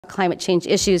climate change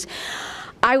issues.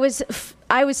 I was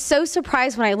so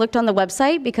surprised when I looked on the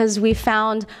website because we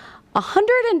found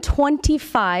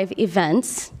 125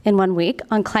 events in 1 week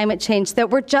on climate change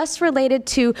that were just related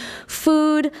to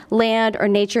food, land, or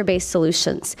nature-based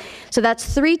solutions. So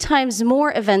that's 3 times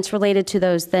more events related to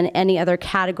those than any other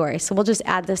category. So we'll just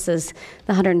add this as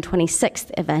the 126th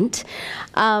event.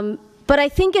 But I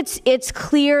think it's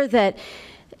clear that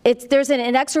there's an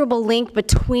inexorable link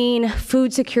between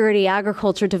food security,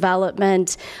 agriculture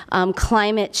development,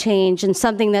 climate change, and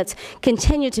something that's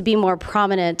continued to be more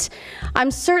prominent. I'm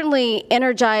certainly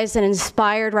energized and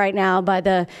inspired right now by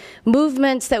the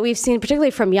movements that we've seen,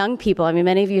 particularly from young people. I mean,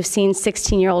 many of you have seen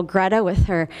 16-year-old Greta with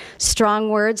her strong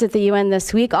words at the UN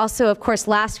this week. Also, of course,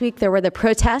 last week there were the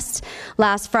protests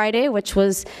last Friday, which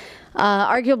was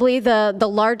arguably the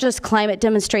largest climate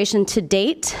demonstration to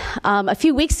date. A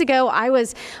few weeks ago, I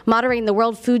was moderating the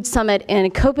World Food Summit in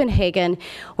Copenhagen,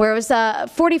 where it was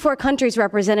 44 countries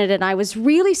represented, and I was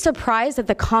really surprised that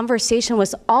the conversation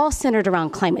was all centered around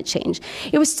climate change.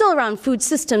 It was still around food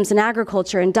systems and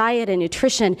agriculture and diet and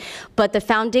nutrition, but the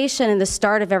foundation and the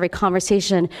start of every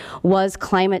conversation was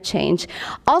climate change.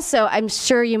 Also, I'm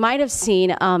sure you might have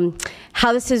seen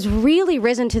how this has really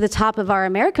risen to the top of our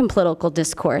American political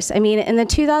discourse. I mean, in the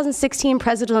 2016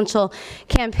 presidential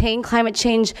campaign, climate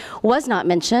change was not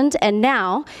mentioned, and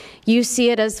now you see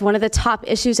it as one of the top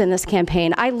issues in this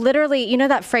campaign. I literally, you know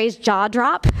that phrase, jaw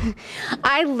drop?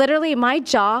 My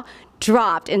jaw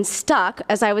dropped and stuck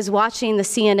as I was watching the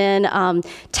CNN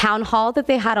town hall that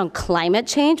they had on climate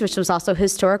change, which was also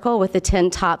historical, with the 10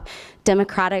 top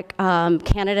Democratic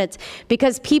candidates,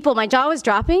 because my jaw was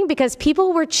dropping because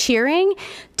people were cheering,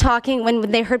 talking, when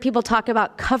they heard people talk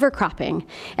about cover cropping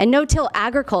and no-till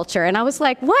agriculture, and I was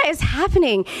like, what is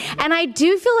happening? And I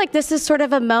do feel like this is sort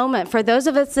of a moment for those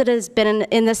of us that has been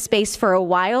in this space for a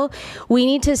while. We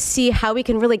need to see how we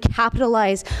can really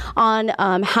capitalize on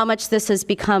how much this has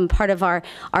become part of our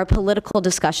political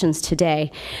discussions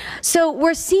today. So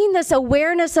we're seeing this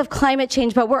awareness of climate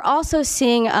change, but we're also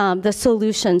seeing the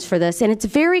solutions for this. And it's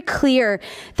very clear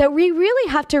that we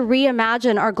really have to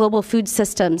reimagine our global food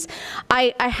systems.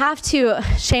 I have to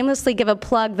shamelessly give a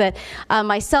plug that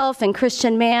myself and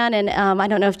Christian Mann, and I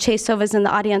don't know if Chase Sova's in the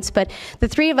audience, but the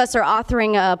 3 of us are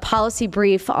authoring a policy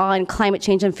brief on climate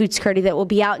change and food security that will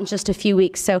be out in just a few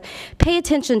weeks. So pay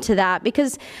attention to that,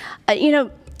 because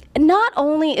not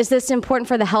only is this important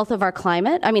for the health of our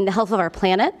climate, the health of our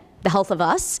planet, the health of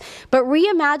us, but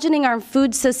reimagining our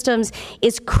food systems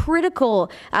is critical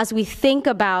as we think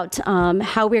about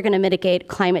how we're going to mitigate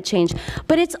climate change.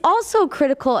 But it's also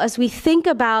critical as we think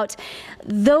about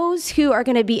those who are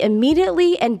going to be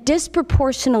immediately and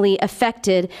disproportionately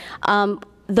affected,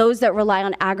 those that rely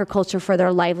on agriculture for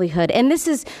their livelihood. And this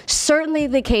is certainly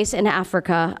the case in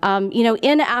Africa.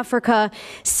 In Africa,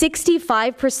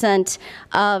 65%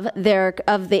 of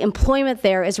the employment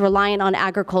there is reliant on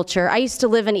agriculture. I used to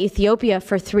live in Ethiopia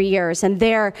for 3 years, and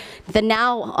there, the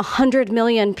now 100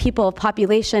 million people of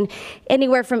population,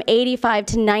 anywhere from 85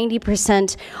 to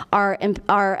 90% are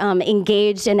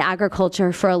engaged in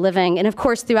agriculture for a living. And of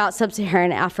course, throughout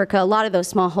sub-Saharan Africa, a lot of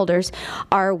those smallholders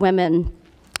are women.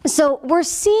 So we're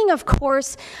seeing, of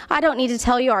course, I don't need to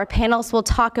tell you, our panelists will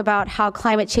talk about how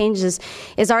climate change is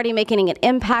already making an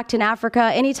impact in Africa.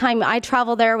 Anytime I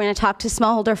travel there, when I talk to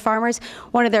smallholder farmers,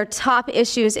 one of their top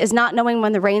issues is not knowing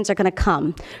when the rains are going to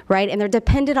come, right? And they're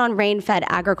dependent on rain-fed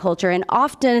agriculture, and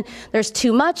often there's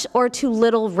too much or too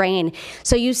little rain.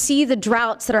 So you see the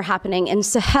droughts that are happening in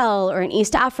Sahel or in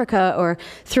East Africa or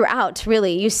throughout,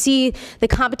 really. You see the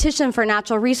competition for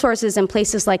natural resources in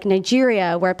places like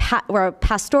Nigeria, where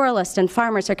pastoralists and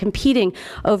farmers are competing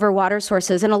over water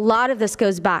sources, and a lot of this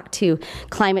goes back to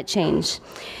climate change.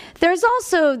 There's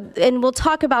also, and we'll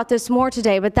talk about this more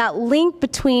today, but that link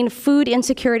between food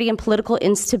insecurity and political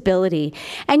instability.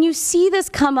 And you see this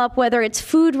come up whether it's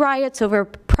food riots over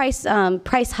price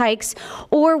hikes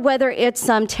or whether it's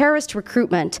terrorist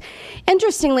recruitment.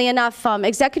 Interestingly enough,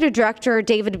 Executive Director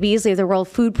David Beasley of the World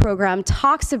Food Program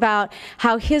talks about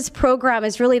how his program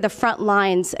is really the front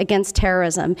lines against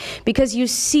terrorism, because you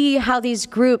see how these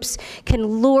groups can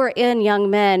lure in young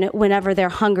men whenever they're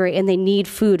hungry and they need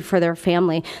food for their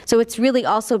family. So it's really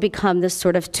also become this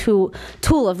sort of tool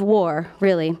of war,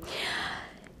 really.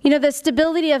 The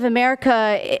stability of America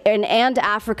and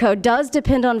Africa does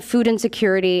depend on food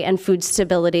insecurity and food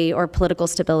stability or political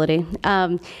stability.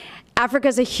 Africa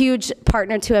is a huge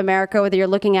partner to America, whether you're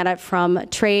looking at it from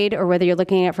trade or whether you're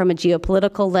looking at it from a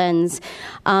geopolitical lens.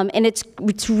 And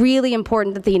it's really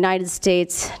important that the United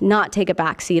States not take a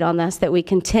backseat on this, that we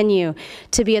continue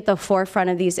to be at the forefront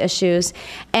of these issues.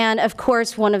 And of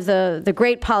course, one of the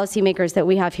great policymakers that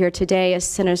we have here today is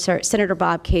Senator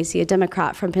Bob Casey, a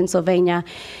Democrat from Pennsylvania.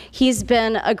 He's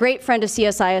been a great friend of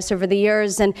CSIS over the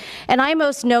years, and I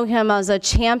most know him as a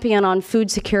champion on food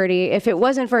security. If it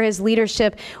wasn't for his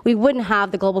leadership, we wouldn't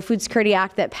have the Global Food Security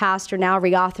Act that passed or now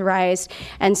reauthorized.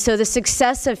 And so the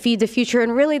success of Feed the Future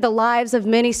and really the lives of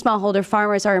many smallholder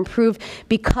farmers are improved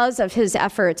because of his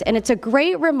efforts. And it's a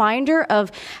great reminder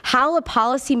of how a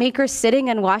policymaker sitting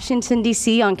in Washington,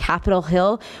 D.C. on Capitol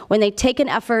Hill, when they take an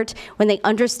effort, when they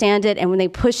understand it, and when they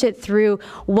push it through,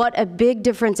 what a big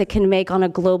difference it can make on a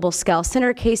global scale.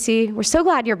 Senator Casey, we're so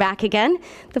glad you're back again.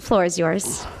 The floor is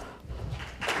yours.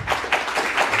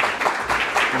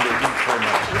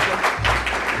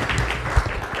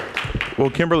 Well,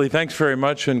 Kimberly, thanks very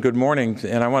much and good morning.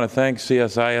 And I want to thank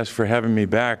CSIS for having me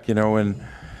back. You know,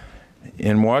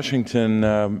 in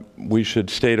Washington, we should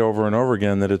state over and over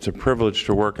again that it's a privilege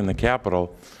to work in the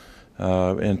Capitol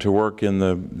and to work in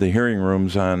the hearing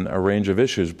rooms on a range of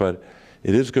issues. But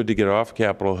it is good to get off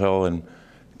Capitol Hill and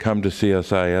come to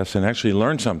CSIS and actually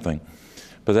learn something.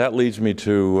 But that leads me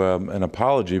to an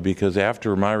apology, because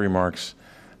after my remarks,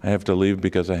 I have to leave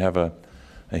because I have a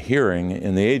hearing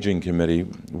in the Aging Committee,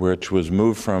 which was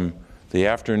moved from the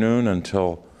afternoon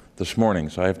until this morning.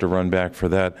 So I have to run back for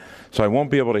that. So I won't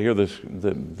be able to hear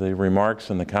the remarks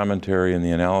and the commentary and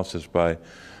the analysis by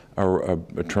a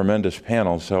tremendous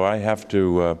panel. So I have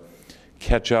to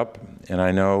catch up, and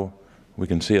I know we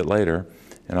can see it later,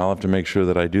 and I'll have to make sure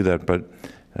that I do that. But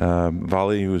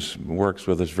Vali, who works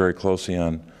with us very closely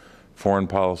on foreign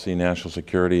policy, national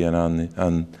security, and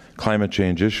on climate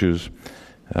change issues,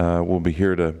 will be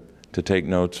here to take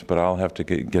notes, but I'll have to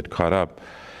get caught up,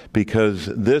 because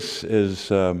this is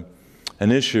an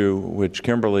issue which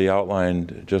Kimberly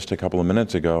outlined just a couple of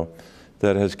minutes ago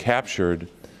that has captured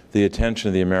the attention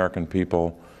of the American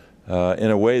people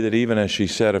in a way that, even as she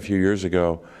said a few years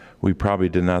ago, we probably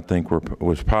did not think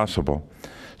was possible.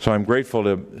 So I'm grateful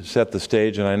to set the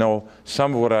stage, and I know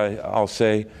some of what I'll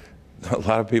say, a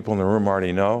lot of people in the room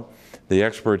already know. The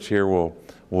experts here will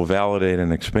validate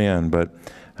and expand, but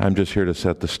I'm just here to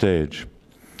set the stage.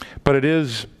 But it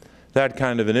is that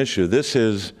kind of an issue. This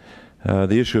is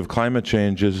the issue of climate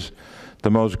change is the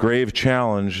most grave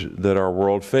challenge that our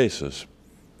world faces.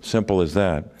 Simple as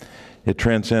that. It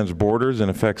transcends borders and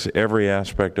affects every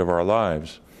aspect of our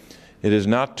lives. It is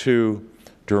not too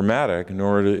dramatic,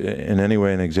 nor in any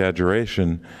way an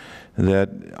exaggeration, that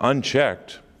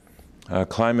unchecked,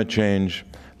 climate change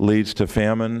leads to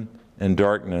famine and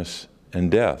darkness and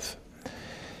death.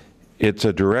 It's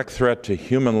a direct threat to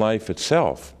human life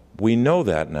itself. We know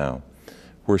that now.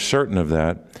 We're certain of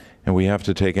that, and we have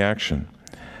to take action.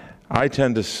 I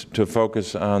tend to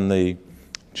focus on the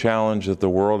challenge that the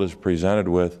world is presented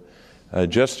with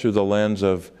just through the lens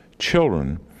of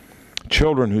children.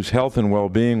 Children whose health and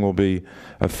well-being will be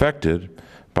affected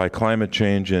by climate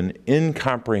change in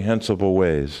incomprehensible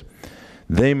ways.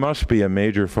 They must be a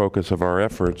major focus of our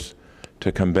efforts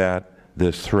to combat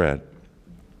this threat.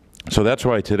 So that's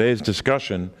why today's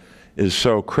discussion is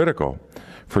so critical.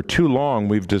 For too long,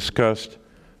 we've discussed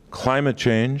climate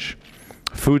change,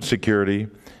 food security,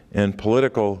 and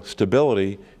political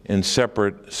stability in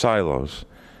separate silos.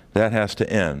 That has to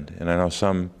end, and I know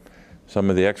some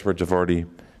of the experts have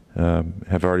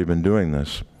already been doing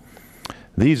this.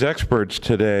 These experts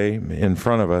today in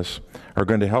front of us are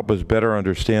going to help us better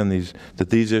understand that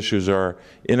these issues are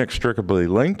inextricably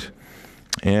linked,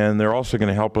 and they're also going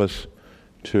to help us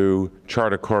to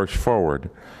chart a course forward,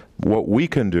 what we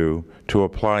can do to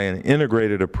apply an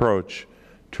integrated approach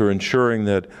to ensuring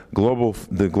that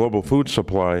the global food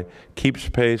supply keeps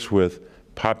pace with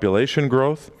population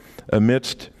growth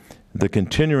amidst the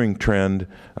continuing trend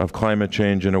of climate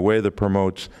change in a way that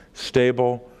promotes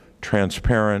stable,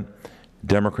 transparent,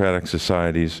 democratic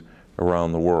societies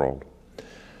around the world.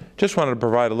 Just wanted to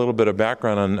provide a little bit of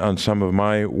background on some of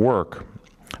my work.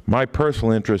 My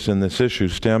personal interest in this issue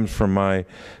stems from my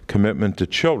commitment to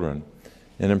children,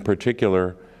 and in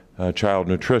particular, child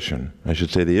nutrition. I should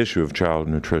say the issue of child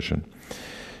nutrition.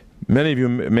 Many of you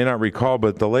may not recall,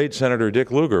 but the late Senator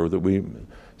Dick Lugar,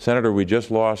 Senator we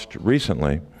just lost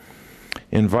recently,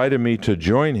 invited me to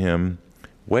join him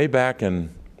way back in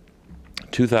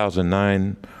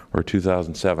 2009 or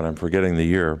 2007. I'm forgetting the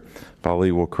year.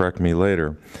 Vali will correct me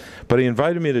later. But he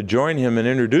invited me to join him in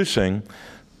introducing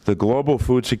the Global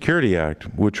Food Security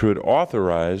Act, which would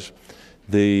authorize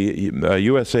the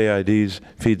USAID's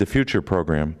Feed the Future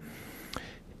program.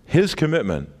 His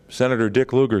commitment, Senator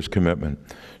Dick Lugar's commitment,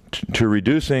 to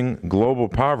reducing global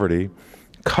poverty,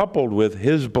 coupled with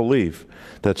his belief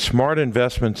that smart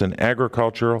investments in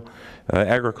agriculture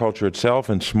itself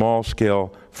and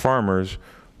small-scale farmers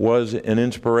was an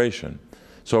inspiration.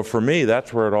 So for me,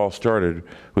 that's where it all started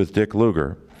with Dick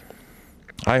Lugar.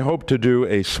 I hope to do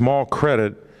a small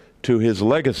credit to his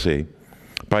legacy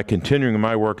by continuing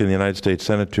my work in the United States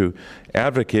Senate to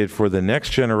advocate for the next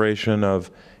generation of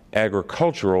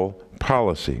agricultural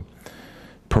policy.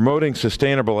 Promoting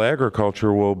sustainable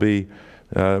agriculture will be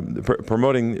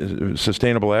promoting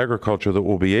sustainable agriculture that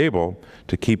will be able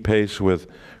to keep pace with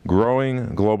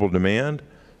growing global demand,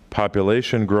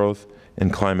 population growth,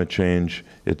 and climate change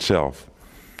itself.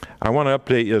 I want to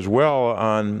update you as well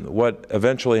on what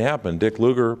eventually happened. Dick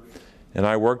Lugar and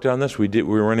I worked on this. We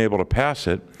weren't able to pass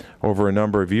it over a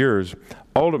number of years.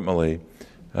 Ultimately,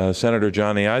 Senator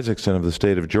Johnny Isakson of the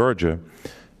state of Georgia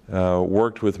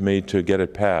worked with me to get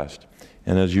it passed.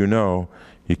 And as you know,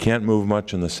 you can't move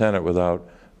much in the Senate without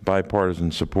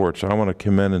bipartisan support. So I want to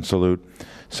commend and salute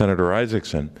Senator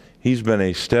Isakson. He's been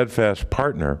a steadfast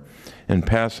partner in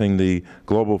passing the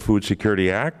Global Food Security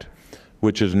Act,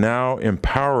 which is now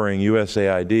empowering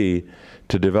USAID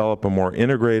to develop a more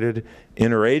integrated,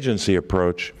 interagency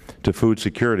approach to food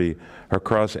security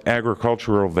across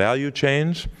agricultural value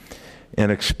chains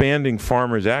and expanding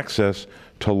farmers' access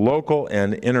to local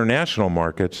and international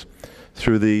markets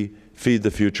through the Feed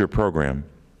the Future program.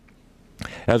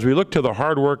 As we look to the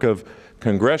hard work of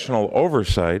congressional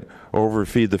oversight over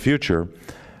Feed the Future,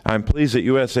 I'm pleased that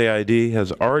USAID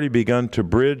has already begun to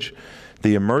bridge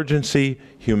the emergency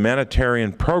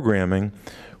humanitarian programming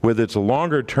with its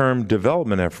longer-term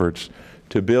development efforts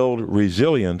to build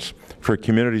resilience for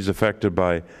communities affected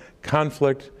by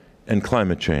conflict and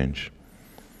climate change.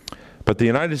 But the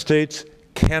United States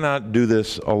cannot do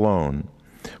this alone.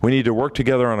 We need to work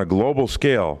together on a global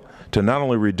scale to not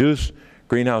only reduce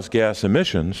greenhouse gas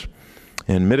emissions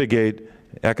and mitigate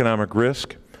economic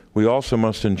risk, we also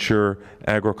must ensure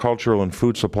agricultural and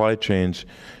food supply chains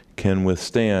can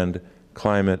withstand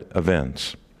climate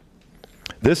events.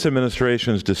 This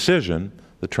administration's decision,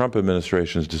 the Trump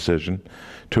administration's decision,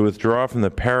 to withdraw from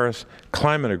the Paris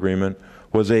Climate Agreement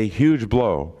was a huge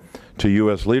blow to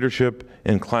U.S. leadership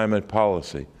in climate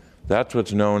policy. That's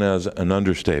what's known as an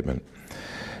understatement.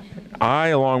 I,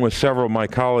 along with several of my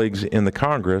colleagues in the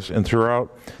Congress and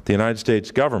throughout the United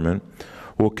States government,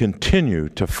 will continue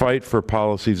to fight for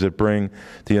policies that bring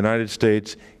the United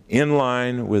States in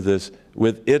line with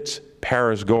its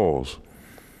Paris goals.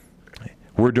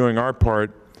 We're doing our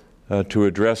part to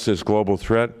address this global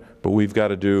threat, but we've got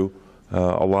to do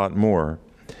a lot more.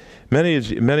 Many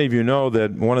of you know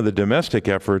that one of the domestic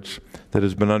efforts that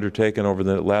has been undertaken over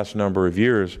the last number of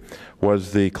years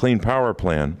was the Clean Power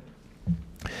Plan.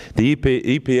 The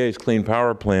EPA's Clean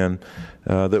Power Plan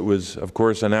that was, of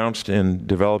course, announced and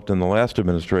developed in the last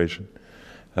administration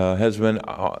has been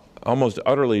almost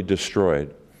utterly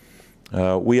destroyed.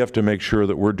 We have to make sure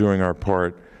that we're doing our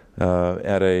part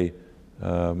at a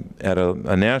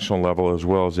national level as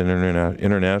well as an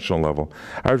international level.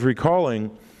 I was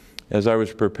recalling, as I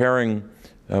was preparing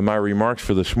my remarks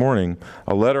for this morning,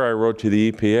 a letter I wrote to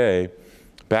the EPA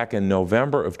back in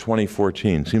November of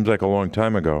 2014. Seems like a long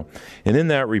time ago. And in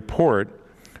that report,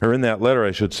 or in that letter,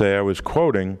 I should say, I was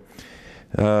quoting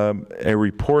a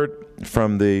report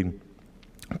from the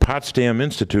Potsdam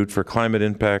Institute for Climate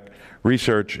Impact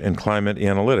Research and Climate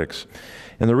Analytics.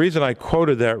 And the reason I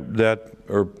quoted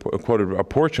quoted a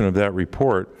portion of that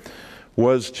report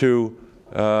was to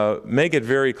make it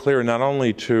very clear not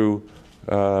only to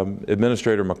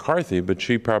Administrator McCarthy, but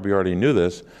she probably already knew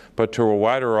this, but to a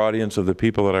wider audience of the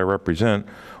people that I represent,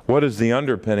 what is the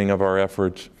underpinning of our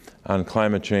efforts on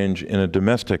climate change in a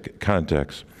domestic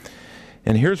context.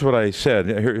 And here's what I said,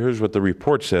 here's what the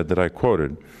report said that I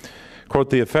quoted. Quote,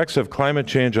 the effects of climate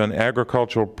change on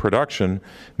agricultural production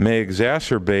may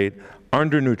exacerbate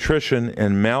undernutrition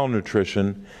and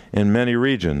malnutrition in many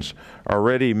regions,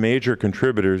 already major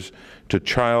contributors to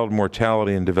child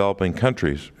mortality in developing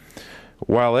countries.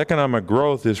 While economic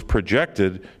growth is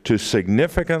projected to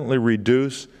significantly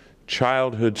reduce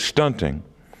childhood stunting,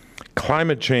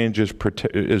 climate change is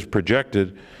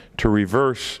projected to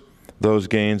reverse those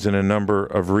gains in a number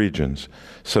of regions.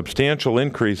 Substantial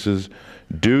increases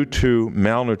due to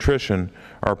malnutrition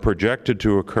are projected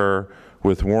to occur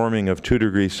with warming of 2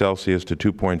 degrees Celsius to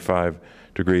 2.5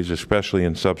 degrees, especially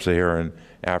in sub-Saharan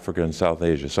Africa and South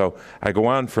Asia. So I go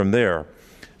on from there.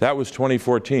 That was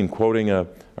 2014, quoting a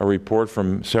report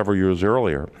from several years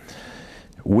earlier.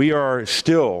 We are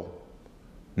still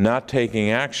not taking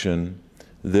action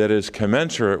that is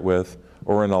commensurate with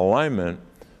or in alignment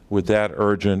with that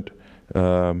urgent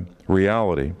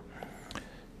reality.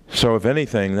 So if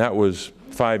anything, that was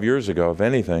 5 years ago. If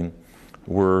anything,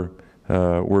 we're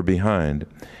behind.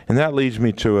 And that leads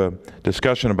me to a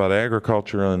discussion about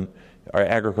agriculture and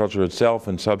agriculture itself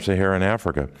in sub-Saharan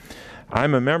Africa.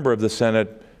 I'm a member of the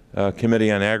Senate Committee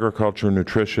on Agriculture,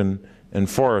 Nutrition, and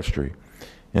Forestry.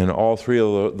 And all three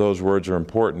of those words are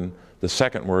important. The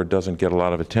second word doesn't get a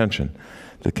lot of attention,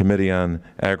 the Committee on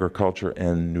Agriculture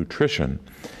and Nutrition.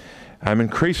 I'm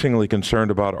increasingly concerned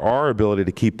about our ability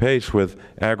to keep pace with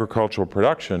agricultural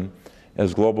production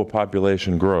as global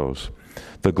population grows.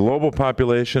 The global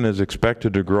population is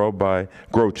expected to grow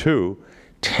to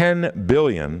 10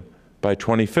 billion by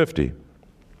 2050.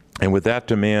 And with that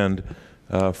demand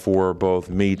for both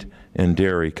meat and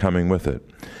dairy coming with it.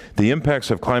 The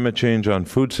impacts of climate change on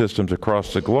food systems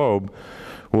across the globe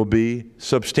will be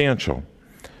substantial,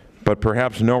 but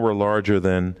perhaps nowhere larger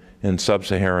than in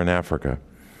sub-Saharan Africa.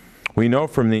 We know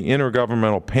from the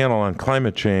Intergovernmental Panel on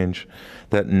Climate Change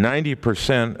that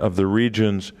 90% of the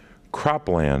region's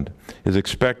cropland is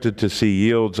expected to see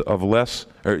yields of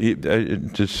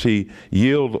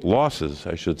yield losses,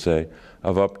 I should say,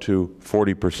 of up to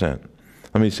 40%.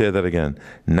 Let me say that again.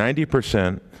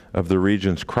 90% of the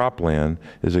region's cropland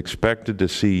is expected to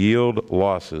see yield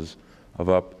losses of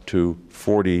up to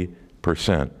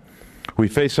 40%. We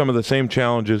face some of the same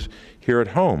challenges here at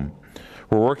home.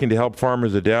 We're working to help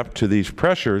farmers adapt to these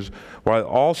pressures while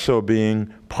also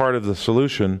being part of the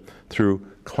solution through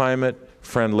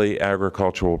climate-friendly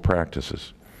agricultural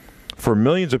practices. For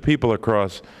millions of people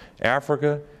across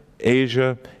Africa,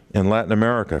 Asia, and Latin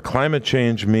America, climate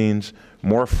change means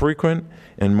more frequent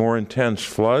and more intense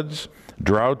floods,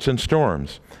 droughts, and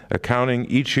storms, accounting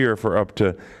each year for up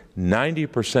to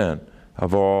 90%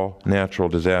 of all natural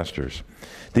disasters.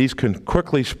 These can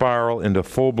quickly spiral into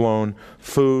full-blown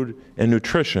food and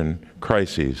nutrition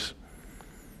crises.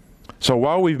 So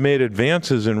while we've made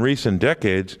advances in recent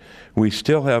decades, we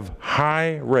still have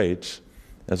high rates,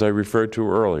 as I referred to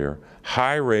earlier,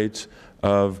 high rates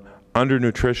of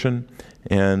undernutrition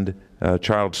and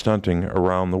child stunting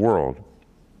around the world,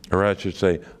 or I should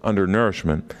say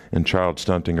undernourishment and child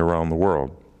stunting around the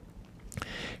world.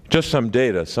 Just some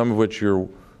data, some of which you're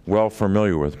well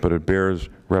familiar with, but it bears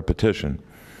repetition.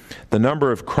 The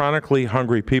number of chronically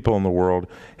hungry people in the world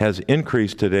has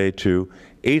increased today to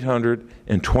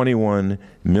 821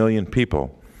 million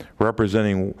people,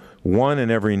 representing 1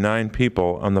 in every 9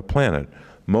 people on the planet,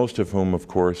 most of whom, of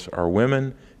course, are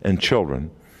women and children.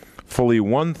 Fully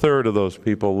 1/3 of those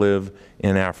people live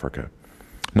in Africa.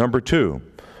 Number 2,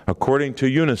 according to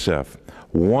UNICEF,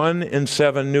 1 in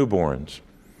 7 newborns,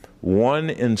 1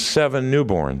 in 7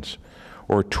 newborns,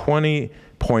 or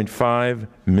 20.5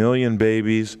 million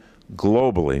babies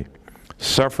globally,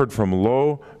 suffered from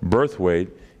low birth weight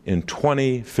in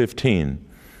 2015,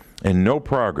 and no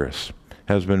progress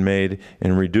has been made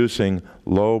in reducing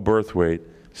low birth weight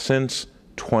since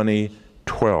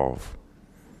 2012.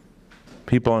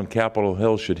 People on Capitol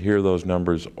Hill should hear those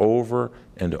numbers over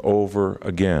and over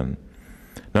again.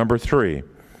 Number 3,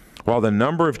 while the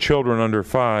number of children under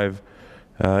 5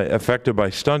 affected by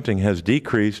stunting has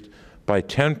decreased by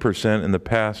 10% in the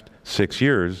past 6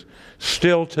 years,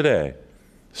 still today,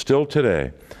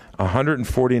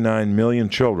 149 million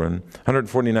children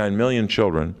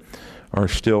are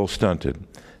still stunted.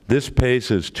 This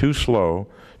pace is too slow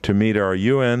to meet our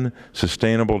UN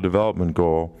Sustainable Development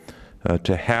Goal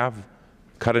to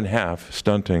cut in half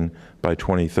stunting by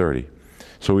 2030.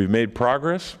 So we've made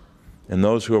progress, and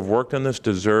those who have worked on this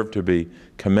deserve to be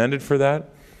commended for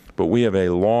that, but we have a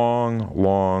long,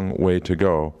 long way to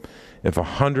go if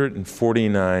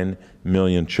 149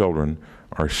 million children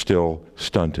are still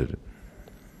stunted.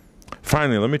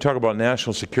 Finally, let me talk about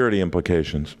national security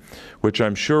implications, which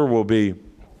I'm sure will be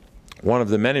one of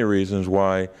the many reasons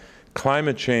why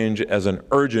climate change as an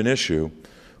urgent issue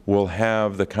will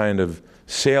have the kind of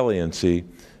saliency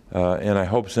and I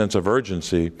hope sense of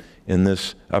urgency in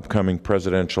this upcoming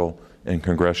presidential and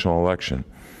congressional election.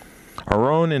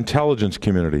 Our own intelligence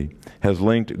community has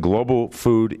linked global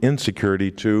food insecurity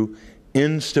to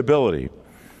instability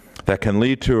that can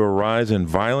lead to a rise in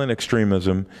violent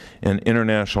extremism and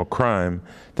international crime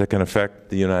that can affect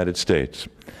the United States.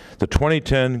 The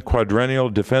 2010 Quadrennial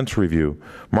Defense Review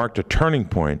marked a turning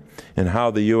point in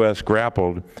how the U.S.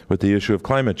 grappled with the issue of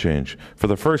climate change. For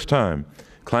the first time,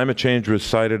 climate change was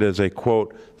cited as a,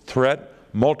 quote, threat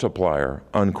multiplier,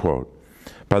 unquote,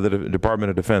 by the Department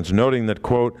of Defense, noting that,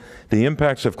 quote, the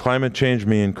impacts of climate change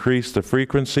may increase the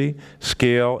frequency,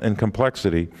 scale, and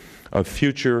complexity of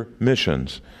future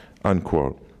missions,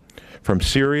 unquote. From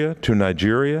Syria to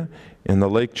Nigeria in the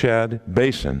Lake Chad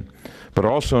Basin, but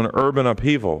also an urban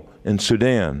upheaval in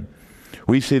Sudan.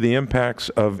 We see the impacts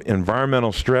of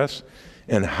environmental stress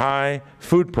and high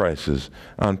food prices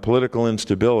on political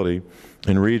instability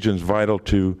in regions vital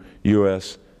to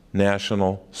U.S.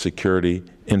 national security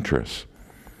interests.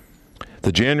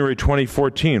 The January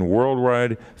 2014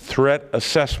 Worldwide Threat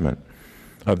Assessment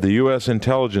of the U.S.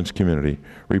 intelligence community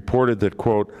reported that,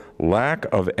 quote, lack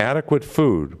of adequate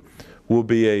food will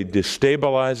be a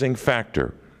destabilizing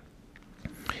factor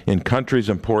in countries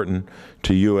important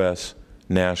to U.S.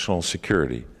 national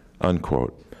security,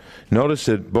 unquote. Notice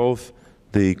that both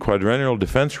the Quadrennial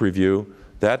Defense Review,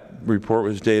 that report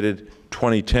was dated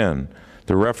 2010.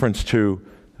 The reference to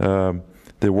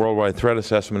the Worldwide Threat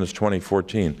Assessment is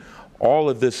 2014. All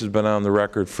of this has been on the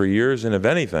record for years, and if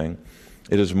anything,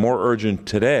 it is more urgent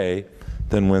today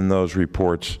than when those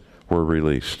reports were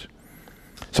released.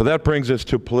 So that brings us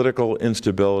to political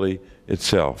instability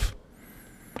itself.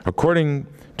 According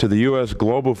to the U.S.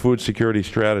 Global Food Security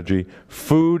Strategy,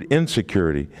 food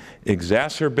insecurity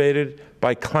exacerbated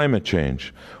by climate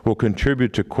change will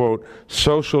contribute to, quote,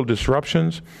 social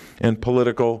disruptions and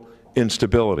political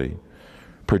instability.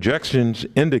 Projections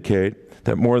indicate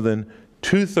that more than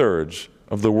 2/3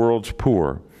 of the world's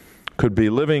poor could be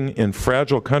living in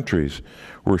fragile countries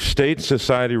where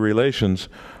state-society relations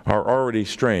are already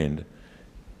strained.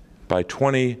 By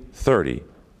 2030,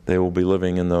 they will be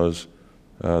living in those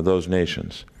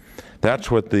nations.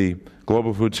 That's what the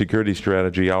Global Food Security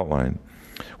Strategy outlined.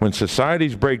 When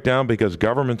societies break down because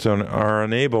governments are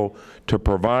unable to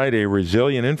provide a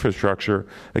resilient infrastructure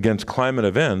against climate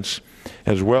events,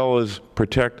 as well as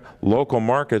protect local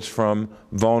markets from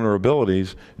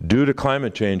vulnerabilities due to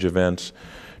climate change events,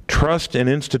 trust in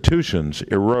institutions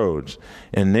erodes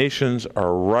and nations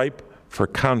are ripe for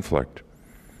conflict.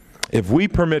 If we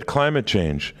permit climate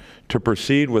change to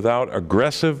proceed without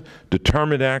aggressive,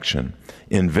 determined action,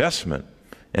 investment,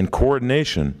 and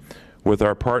coordination with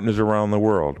our partners around the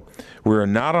world, we are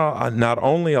not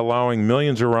only allowing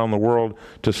millions around the world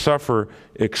to suffer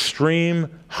extreme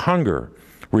hunger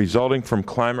resulting from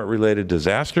climate-related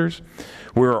disasters,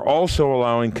 we are also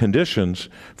allowing conditions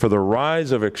for the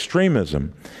rise of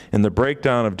extremism and the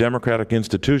breakdown of democratic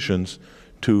institutions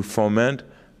to foment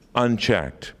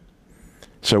unchecked.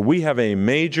 So we have a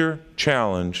major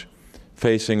challenge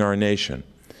facing our nation.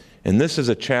 And this is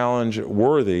a challenge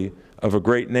worthy of a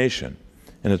great nation.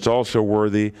 And it's also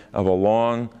worthy of a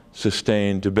long,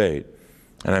 sustained debate.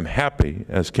 And I'm happy,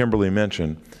 as Kimberly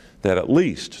mentioned, that at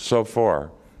least so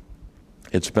far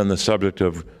it's been the subject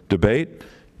of debate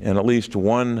and at least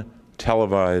one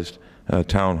televised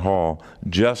town hall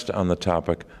just on the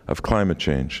topic of climate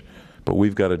change. But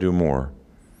we've got to do more.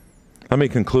 Let me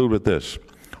conclude with this.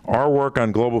 Our work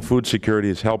on global food security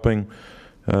is helping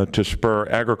to spur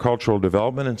agricultural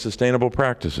development and sustainable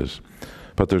practices.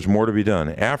 But there's more to be done.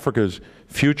 Africa's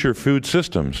future food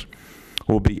systems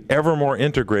will be ever more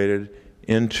integrated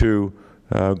into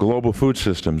global food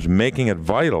systems, making it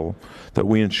vital that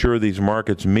we ensure these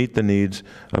markets meet the needs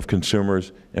of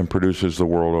consumers and producers the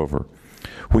world over.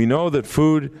 We know that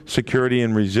food security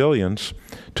and resilience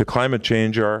to climate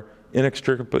change are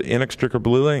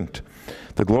inextricably linked.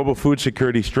 The Global Food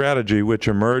Security Strategy, which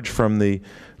emerged from the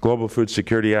Global Food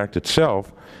Security Act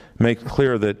itself, makes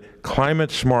clear that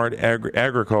climate-smart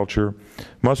agriculture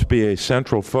must be a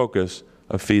central focus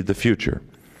of Feed the Future.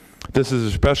 This is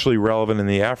especially relevant in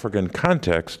the African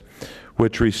context,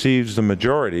 which receives the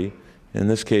majority, in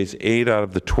this case 8 out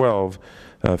of the 12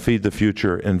 Feed the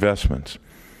Future investments.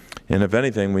 And if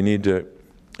anything, we need to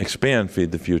expand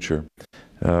Feed the Future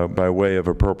by way of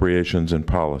appropriations and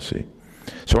policy.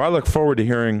 So I look forward to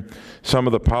hearing some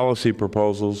of the policy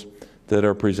proposals that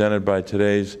are presented by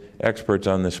today's experts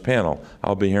on this panel.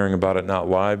 I'll be hearing about it not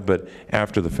live, but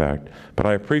after the fact. But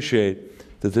I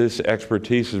appreciate that this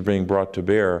expertise is being brought to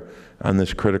bear on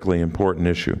this critically important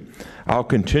issue. I'll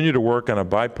continue to work on a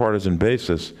bipartisan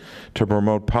basis to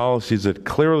promote policies that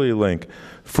clearly link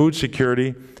food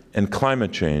security and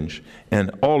climate change and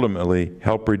ultimately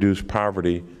help reduce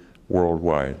poverty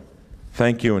worldwide.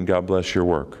 Thank you, and God bless your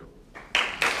work.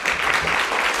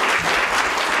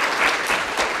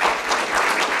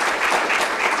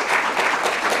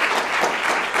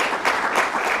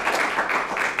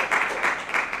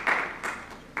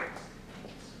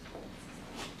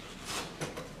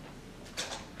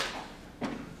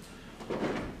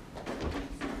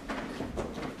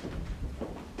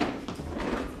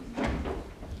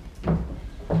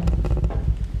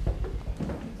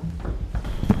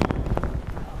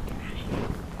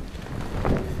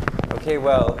 Okay,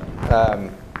 well,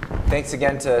 Thanks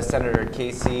again to Senator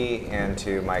Casey and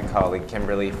to my colleague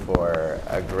Kimberly for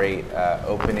a great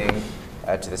opening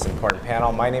to this important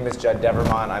panel. My name is Judd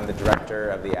Devermont. I'm the director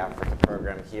of the Africa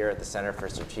program here at the Center for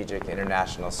Strategic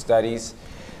International Studies.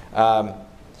 And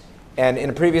in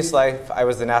a previous life, I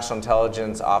was the National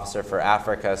Intelligence Officer for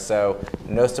Africa, so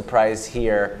no surprise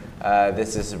here.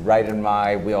 This is right in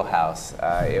my wheelhouse.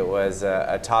 It was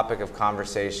a topic of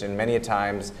conversation. Many a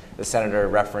times, the Senator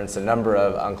referenced a number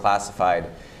of unclassified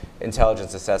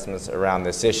intelligence assessments around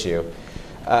this issue.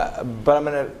 But I'm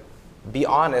going to be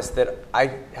honest that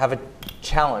I have a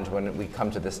challenge when we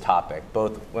come to this topic,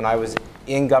 both when I was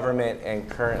in government and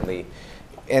currently.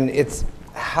 And it's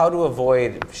how to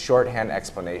avoid shorthand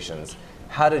explanations,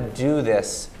 how to do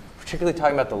this, particularly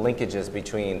talking about the linkages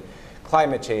between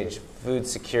climate change, food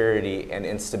security, and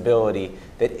instability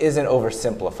that isn't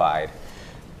oversimplified.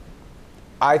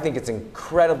 I think it's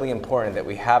incredibly important that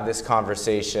we have this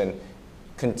conversation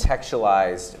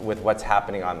contextualized with what's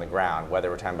happening on the ground, whether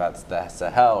we're talking about the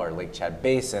Sahel or Lake Chad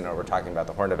Basin or we're talking about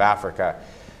the Horn of Africa.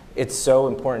 It's so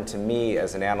important to me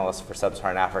as an analyst for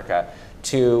Sub-Saharan Africa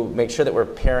to make sure that we're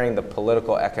pairing the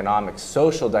political, economic,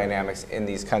 social dynamics in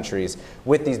these countries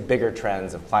with these bigger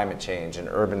trends of climate change and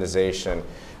urbanization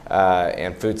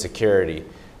and food security.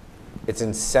 It's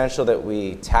essential that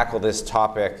we tackle this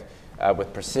topic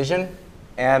with precision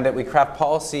and that we craft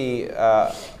policy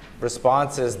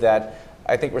responses that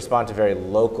I think respond to very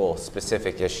local,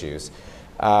 specific issues.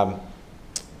 I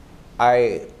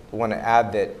want to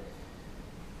add that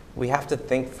we have to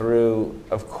think through,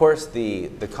 of course, the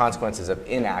consequences of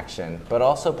inaction, but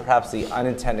also perhaps the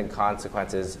unintended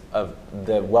consequences of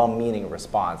the well-meaning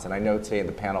response. And I know today in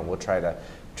the panel we'll try to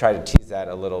tease that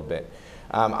a little bit.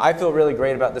 I feel really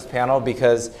great about this panel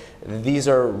because these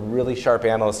are really sharp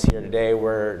analysts here today.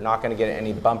 We're not going to get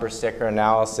any bumper sticker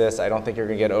analysis. I don't think you're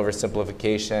going to get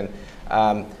oversimplification.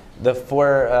 The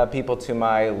four people to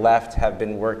my left have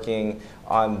been working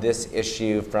on this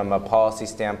issue from a policy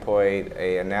standpoint,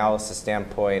 an analysis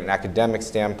standpoint, an academic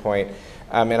standpoint,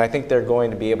 and I think they're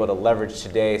going to be able to leverage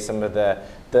today some of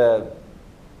the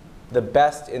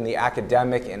best in the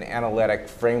academic and analytic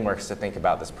frameworks to think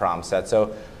about this problem set.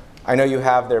 So I know you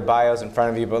have their bios in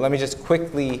front of you, but let me just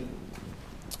quickly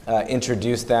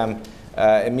introduce them.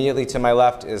 Immediately to my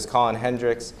left is Colin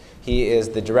Hendricks. He is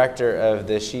the director of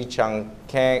the Shi Chung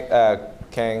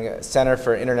Kang Center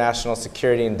for International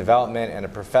Security and Development and a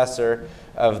professor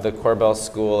of the Korbel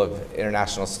School of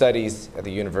International Studies at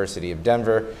the University of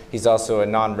Denver. He's also a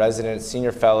non-resident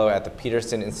senior fellow at the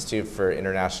Peterson Institute for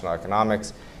International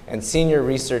Economics and senior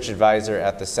research advisor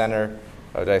at the Center.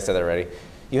 Oh, did I say that already?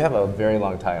 You have a very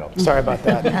long title. Sorry about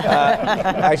that.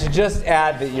 I should just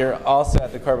add that you're also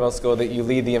at the Korbel School, that you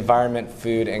lead the Environment,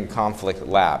 Food, and Conflict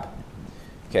Lab.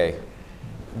 Okay.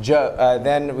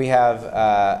 Then we have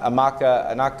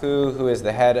Amaka Anaku, who is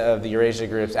the head of the Eurasia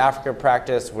Group's Africa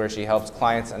practice, where she helps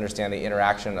clients understand the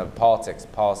interaction of politics,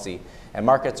 policy, and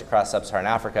markets across sub-Saharan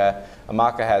Africa.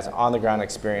 Amaka has on-the-ground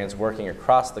experience working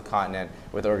across the continent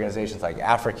with organizations like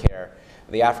AfriCare,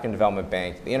 the African Development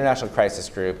Bank, the International Crisis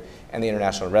Group, and the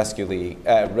International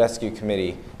Rescue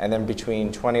Committee. And then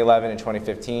between 2011 and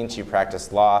 2015, she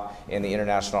practiced law in the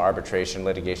International Arbitration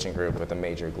Litigation Group with a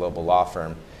major global law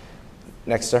firm.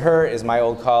 Next to her is my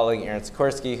old colleague, Aaron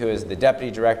Sikorsky, who is the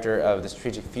Deputy Director of the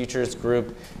Strategic Futures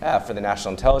Group for the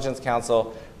National Intelligence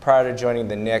Council. Prior to joining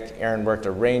the NIC, Aaron worked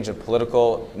a range of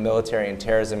political, military, and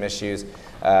terrorism issues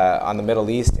on the Middle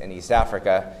East and East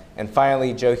Africa. And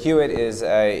finally, Joe Hewitt is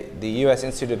the U.S.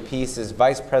 Institute of Peace's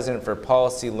Vice President for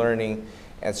Policy, Learning,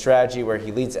 and Strategy, where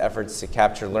he leads efforts to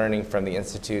capture learning from the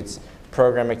Institute's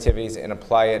program activities and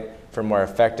apply it for more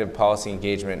effective policy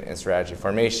engagement and strategy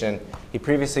formation. He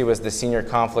previously was the Senior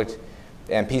Conflict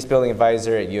and Peacebuilding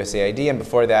Advisor at USAID, and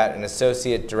before that, an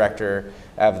Associate Director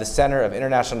of the Center of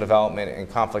International Development and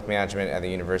Conflict Management at the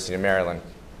University of Maryland.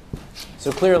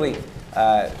 So clearly,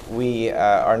 we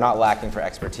are not lacking for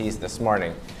expertise this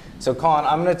morning. So Colin,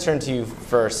 I'm going to turn to you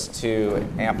first to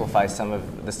amplify some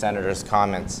of the Senator's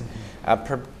comments,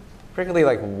 particularly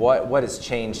like what has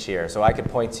changed here. So I could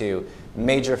point to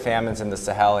major famines in the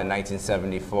Sahel in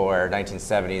 1974,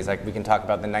 1970s. Like we can talk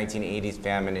about the 1980s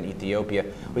famine in Ethiopia.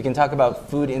 We can talk about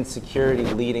food insecurity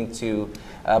leading to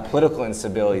political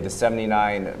instability, the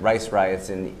 79 rice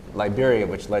riots in Liberia,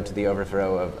 which led to the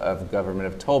overthrow of government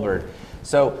of Tolbert.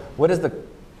 So what is the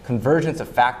convergence of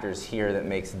factors here that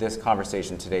makes this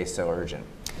conversation today so urgent?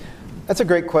 That's a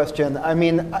great question. I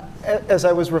mean, as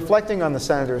I was reflecting on the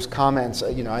Senator's comments,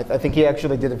 I think he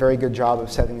actually did a very good job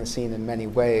of setting the scene in many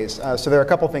ways. So there are a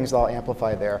couple things that I'll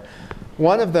amplify there.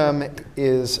 One of them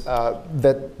is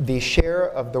that the share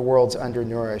of the world's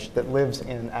undernourished that lives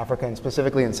in Africa, and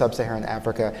specifically in sub-Saharan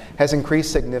Africa, has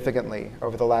increased significantly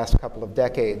over the last couple of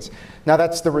decades. Now,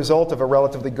 that's the result of a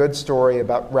relatively good story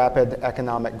about rapid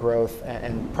economic growth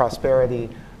and prosperity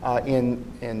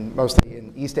in mostly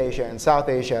in East Asia and South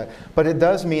Asia, but it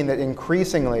does mean that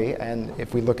increasingly, and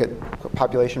if we look at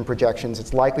population projections,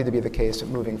 it's likely to be the case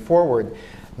moving forward,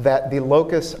 that the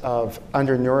locus of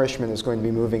undernourishment is going to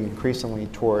be moving increasingly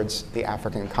towards the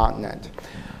African continent.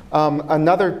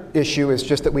 Another issue is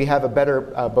just that we have a better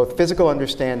both physical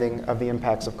understanding of the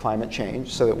impacts of climate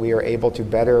change, so that we are able to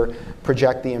better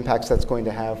project the impacts that's going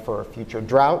to have for future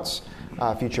droughts,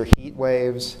 future heat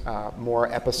waves,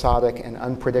 more episodic and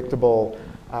unpredictable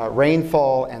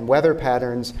rainfall and weather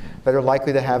patterns that are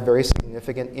likely to have very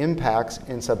significant impacts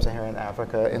in sub-Saharan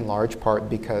Africa, in large part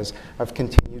because of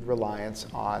continued reliance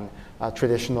on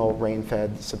traditional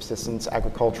rain-fed subsistence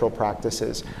agricultural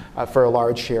practices for a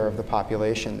large share of the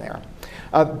population there.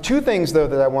 Two things, though,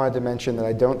 that I wanted to mention that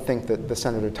I don't think that the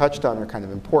Senator touched on are kind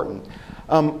of important.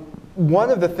 One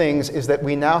of the things is that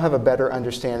we now have a better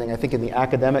understanding, I think, in the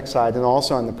academic side and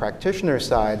also on the practitioner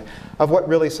side, of what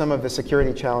really some of the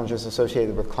security challenges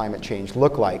associated with climate change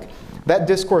look like. That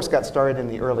discourse got started in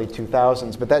the early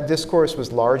 2000s, but that discourse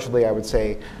was largely, I would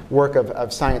say, work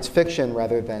of science fiction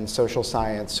rather than social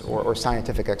science or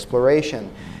scientific exploration.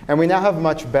 And we now have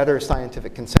much better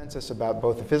scientific consensus about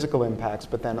both the physical impacts,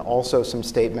 but then also some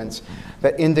statements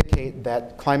that indicate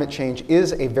that climate change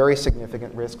is a very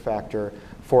significant risk factor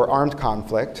for armed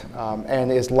conflict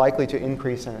and is likely to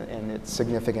increase in its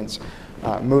significance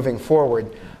moving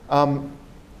forward.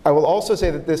 I will also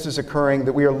say that this is occurring,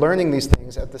 that we are learning these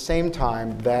things at the same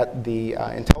time that the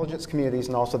intelligence communities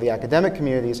and also the academic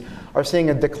communities are seeing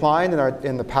a decline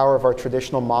in the power of our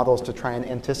traditional models to try and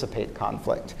anticipate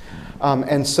conflict.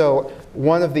 And so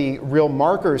one of the real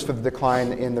markers for the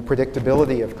decline in the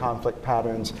predictability of conflict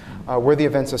patterns were the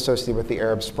events associated with the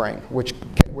Arab Spring,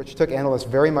 which took analysts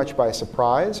very much by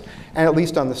surprise, and at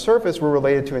least on the surface were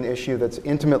related to an issue that's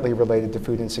intimately related to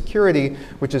food insecurity,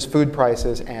 which is food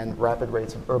prices and rapid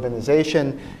rates of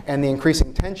urbanization, and the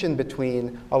increasing tension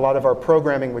between a lot of our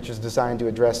programming, which is designed to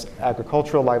address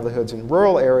agricultural livelihoods in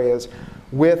rural areas,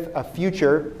 with a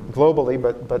future globally,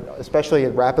 but especially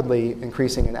rapidly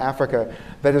increasing in Africa,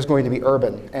 that is going to be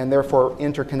urban and therefore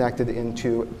interconnected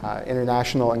into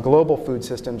international and global food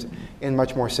systems in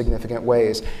much more significant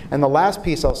ways. And the last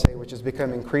piece I'll say, which has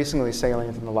become increasingly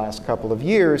salient in the last couple of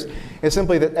years, is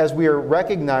simply that as we are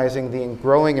recognizing the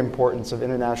growing importance of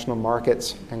international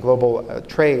markets and global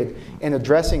trade in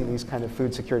addressing these kind of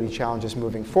food security challenges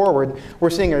moving forward, we're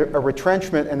seeing a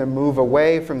retrenchment and a move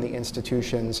away from the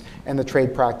institutions and the trade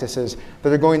practices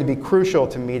that are going to be crucial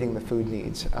to meeting the food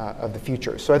needs of the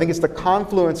future. So I think it's the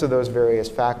confluence of those various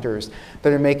factors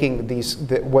that are making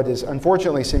what is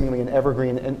unfortunately seemingly an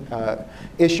evergreen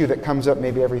issue that comes up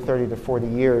maybe every 30 to 40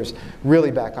 years really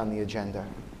back on the agenda.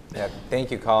 Yeah, thank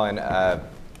you, Colin.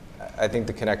 I think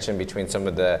the connection between some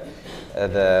of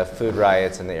the food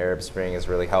riots and the Arab Spring is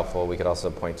really helpful. We could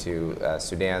also point to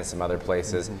Sudan, some other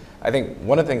places. I think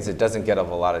one of the things that doesn't get a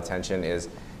lot of attention is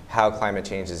how climate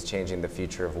change is changing the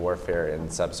future of warfare in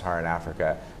sub-Saharan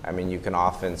Africa. I mean, you can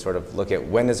often sort of look at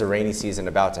when is a rainy season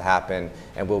about to happen,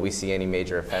 and will we see any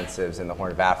major offensives in the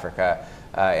Horn of Africa?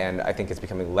 And I think it's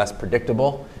becoming less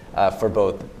predictable for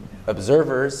both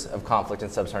observers of conflict in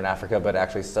sub-Saharan Africa, but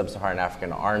actually sub-Saharan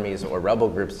African armies or rebel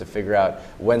groups to figure out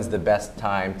when's the best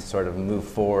time to sort of move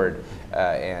forward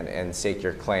and stake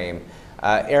your claim.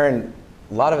 Aaron,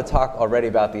 a lot of a talk already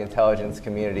about the intelligence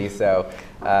community, so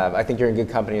I think you're in good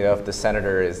company, though, if the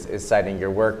Senator is citing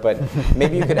your work. But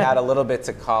maybe you could add a little bit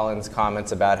to Colin's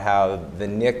comments about how the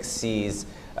NIC sees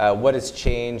what has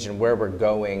changed and where we're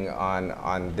going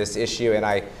on this issue. And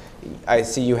I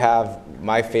see you have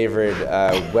my favorite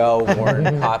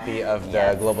well-worn copy of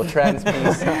the Global Trends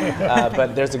piece,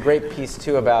 but there's a great piece,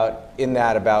 too, about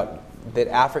that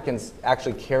Africans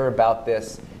actually care about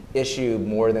this issue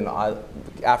more than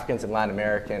Africans and Latin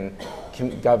American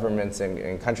governments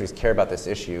and countries care about this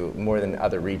issue more than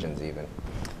other regions even.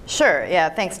 Sure, yeah,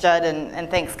 thanks Judd,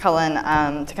 and thanks Cullen.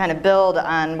 To kind of build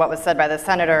on what was said by the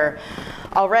Senator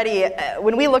already,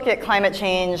 when we look at climate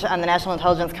change on the National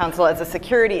Intelligence Council as a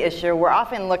security issue, we're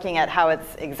often looking at how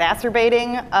it's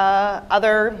exacerbating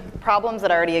other problems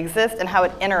that already exist and how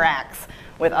it interacts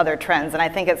with other trends. And I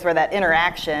think it's where that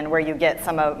interaction, where you get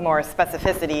some more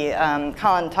specificity.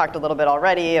 Colin talked a little bit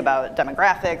already about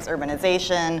demographics,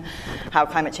 urbanization, how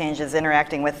climate change is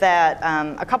interacting with that.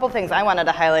 A couple things I wanted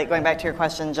to highlight, going back to your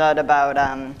question, Judd, about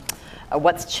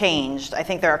what's changed. I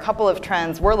think there are a couple of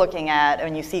trends we're looking at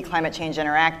when you see climate change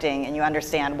interacting and you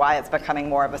understand why it's becoming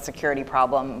more of a security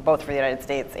problem, both for the United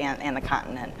States and the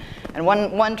continent. And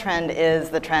one trend is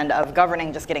the trend of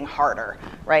governing just getting harder,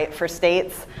 right? For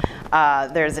states,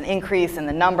 there's an increase in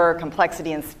the number,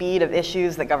 complexity, and speed of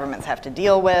issues that governments have to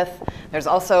deal with. There's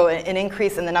also an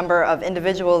increase in the number of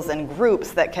individuals and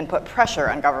groups that can put pressure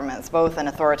on governments, both in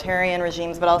authoritarian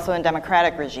regimes, but also in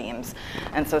democratic regimes.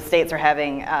 And so states are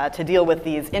having to deal with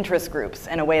these interest groups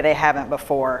in a way they haven't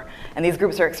before. And these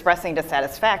groups are expressing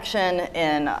dissatisfaction.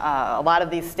 In a lot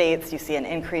of these states, you see an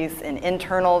increase in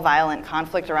internal violent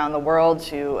conflict around the world.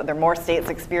 There are more states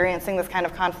experiencing this kind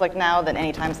of conflict now than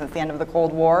any time since the end of the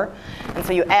Cold War. And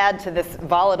so you add to this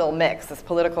volatile mix, this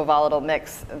political volatile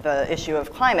mix, the issue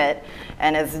of climate.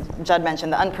 And as Judd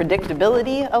mentioned, the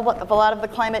unpredictability of a lot of the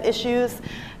climate issues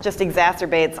just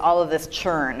exacerbates all of this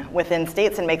churn within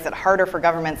states and makes it harder for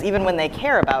governments, even when they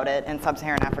care about it in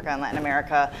sub-Saharan Africa and Latin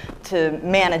America, to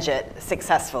manage it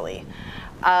successfully.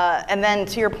 And then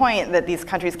to your point that these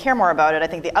countries care more about it, I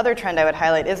think the other trend I would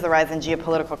highlight is the rise in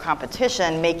geopolitical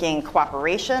competition, making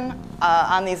cooperation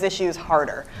on these issues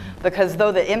harder. Because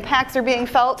though the impacts are being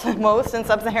felt most in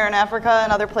sub-Saharan Africa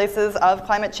and other places of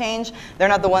climate change, they're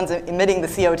not the ones emitting the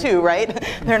CO2, right?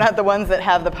 They're not the ones that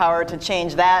have the power to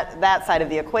change that side of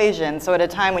the equation. So at a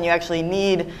time when you actually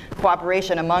need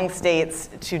cooperation among states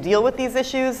to deal with these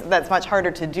issues, that's much harder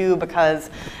to do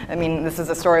because, I mean, this is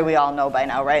a story we all know by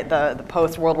now, right? The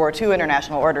post-World War II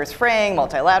international order is fraying,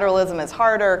 multilateralism is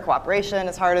harder, cooperation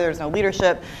is harder, there's no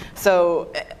leadership.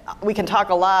 So we can talk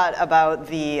a lot about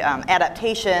the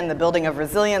adaptation, the building of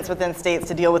resilience within states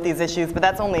to deal with these issues, but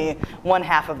that's only one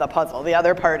half of the puzzle. The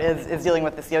other part is dealing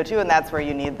with the CO2, and that's where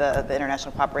you need the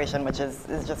international cooperation, which is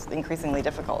just increasingly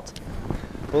difficult.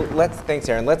 Well, thanks,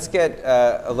 Erin. Let's get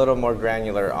a little more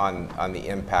granular on the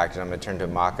impact, and I'm going to turn to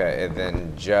Amaka and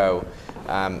then Joe.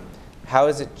 How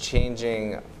is it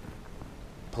changing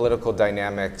political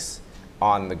dynamics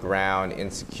on the ground,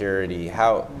 insecurity?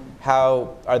 How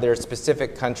are there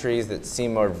specific countries that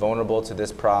seem more vulnerable to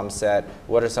this problem set?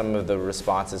 What are some of the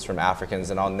responses from Africans?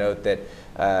 And I'll note that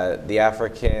the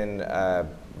African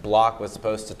bloc was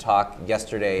supposed to talk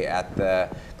yesterday at the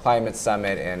climate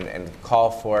summit and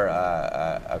call for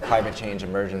a climate change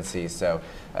emergency. So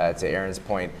to Erin's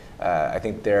point, I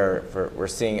think we're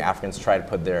seeing Africans try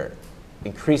to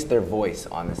increase their voice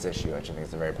on this issue, which I think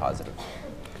is very positive.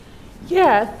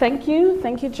 Yeah, thank you.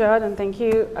 Thank you, Judd, and thank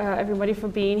you, everybody, for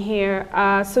being here.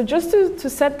 So just to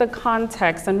set the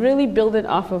context and really build it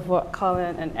off of what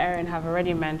Colin and Erin have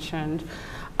already mentioned,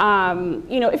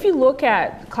 if you look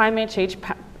at climate change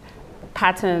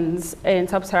patterns in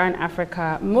sub-Saharan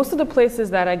Africa, most of the places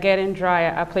that are getting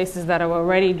drier are places that are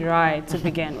already dry to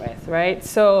begin with, right?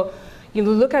 So you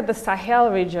look at the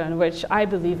Sahel region, which I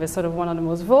believe is sort of one of the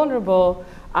most vulnerable.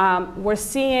 We're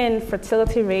seeing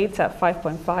fertility rates at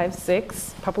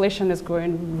 5.56. Population is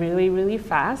growing really, really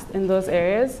fast in those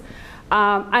areas.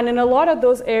 And in a lot of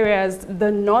those areas, the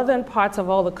northern parts of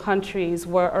all the countries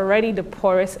were already the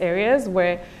poorest areas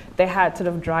where they had sort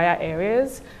of drier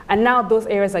areas. And now those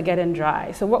areas are getting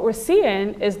dry. So what we're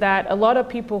seeing is that a lot of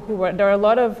people there are a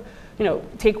lot of,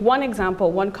 take one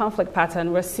example, one conflict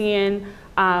pattern. We're seeing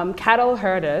cattle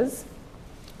herders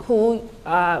who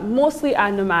mostly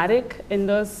are nomadic in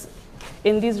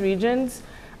these regions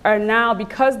are now,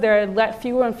 because there are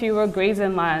fewer and fewer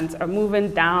grazing lands, are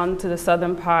moving down to the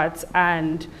southern parts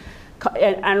and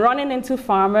running into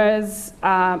farmers,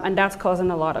 and that's causing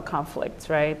a lot of conflict,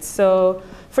 right? So,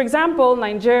 for example,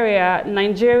 Nigeria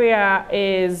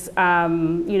is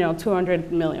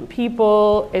 200 million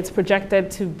people. It's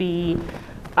projected to be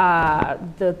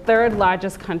the third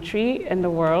largest country in the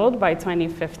world by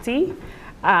 2050.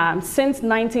 Since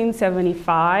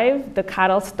 1975, the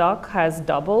cattle stock has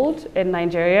doubled in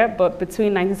Nigeria, but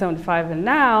between 1975 and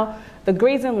now, the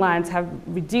grazing lands have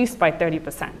reduced by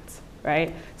 30%,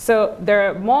 right? So there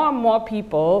are more and more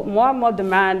people, more and more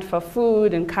demand for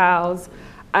food and cows,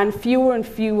 and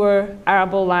fewer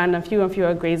arable land and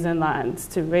fewer grazing lands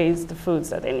to raise the foods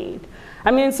that they need.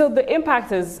 I mean, so the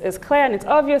impact is clear and it's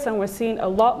obvious, and we're seeing a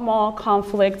lot more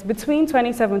conflict between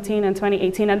 2017 and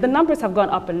 2018, and the numbers have gone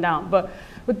up and down, but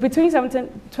between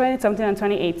 2017 and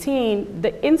 2018,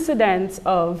 the incidence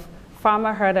of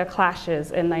farmer-herder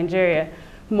clashes in Nigeria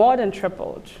more than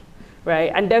tripled,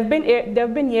 right? And there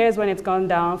have been years when it's gone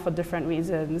down for different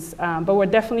reasons, but we're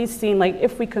definitely seeing, like,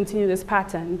 if we continue this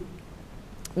pattern,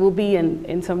 we'll be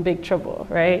in some big trouble,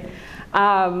 right?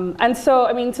 And so,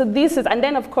 I mean, so this is, and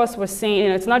then of course we're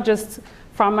seeing, it's not just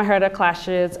farmer-herder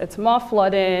clashes, it's more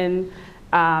flooding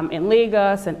in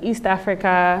Lagos and East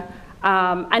Africa.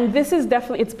 And this is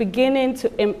definitely, it's beginning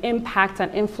to impact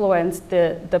and influence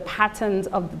the patterns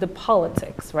of the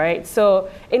politics, right? So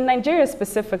in Nigeria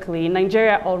specifically,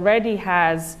 Nigeria already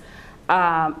has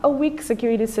a weak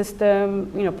security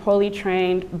system, poorly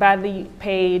trained, badly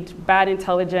paid, bad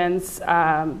intelligence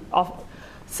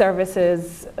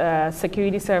services,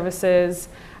 security services.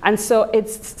 And so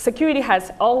security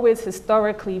has always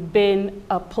historically been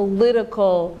a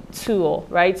political tool,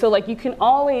 right? So like you can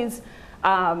always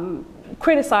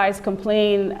criticize,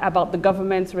 complain about the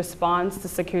government's response to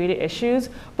security issues,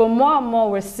 but more and more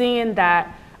we're seeing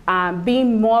that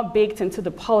being more baked into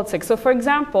the politics. So for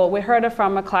example, we heard of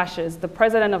farmer clashes. The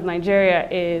president of Nigeria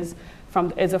is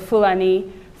a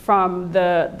Fulani from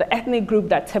the ethnic group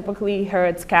that typically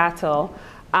herds cattle.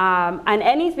 And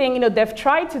anything, they've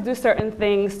tried to do certain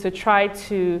things to try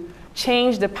to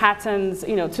change the patterns,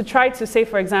 to try to say,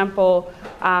 for example,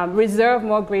 reserve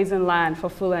more grazing land for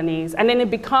Fulanis. And then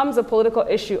it becomes a political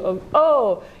issue of,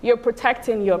 oh, you're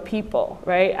protecting your people,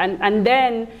 right? And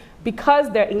then because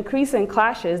they're increasing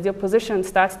clashes, the opposition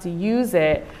starts to use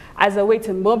it as a way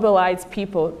to mobilize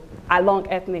people along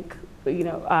ethnic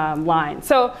line.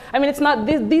 So, I mean, it's not,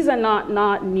 these are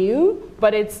not new,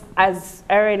 but it's, as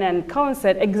Erin and Colin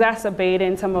said,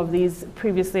 exacerbating some of these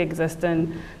previously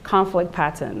existing conflict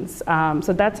patterns.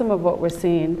 So that's some of what we're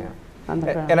seeing on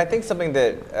the ground. And I think something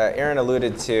that Erin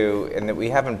alluded to and that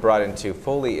we haven't brought into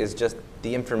fully is just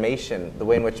the information, the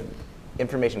way in which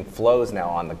information flows now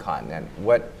on the continent.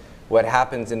 What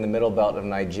happens in the middle belt of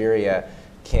Nigeria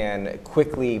can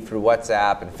quickly, through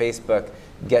WhatsApp and Facebook,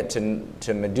 get to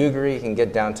Maiduguri, can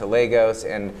get down to Lagos,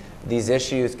 and these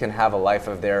issues can have a life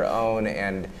of their own,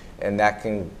 and that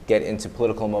can get into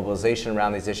political mobilization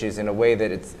around these issues in a way that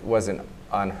it wasn't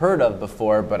unheard of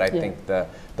before, but I think the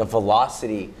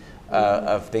velocity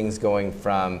of things going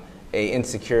from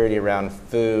insecurity around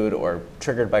food or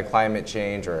triggered by climate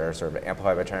change or sort of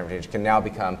amplified by climate change can now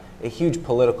become a huge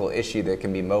political issue that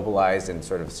can be mobilized and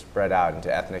sort of spread out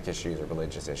into ethnic issues or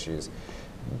religious issues.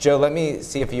 Joe, let me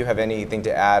see if you have anything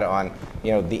to add on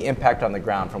the impact on the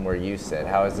ground from where you sit.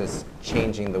 How is this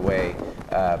changing the way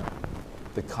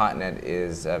the continent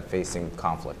is facing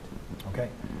conflict? Okay,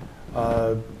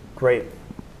 great.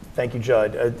 Thank you,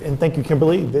 Judd, and thank you,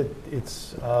 Kimberly.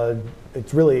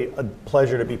 It's really a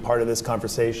pleasure to be part of this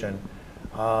conversation.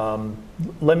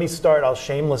 Let me start. I'll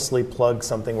shamelessly plug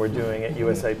something we're doing at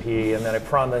USIP, and then I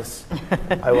promise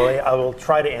I will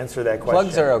try to answer that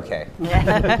question. Plugs are okay.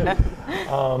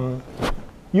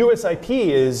 USIP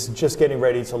is just getting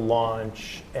ready to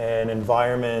launch an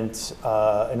environmental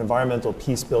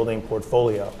peace building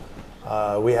portfolio.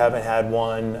 We haven't had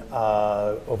one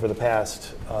over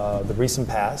the recent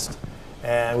past,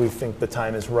 and we think the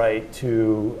time is right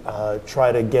to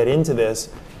try to get into this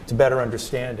to better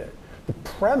understand it. The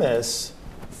premise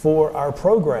for our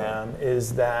program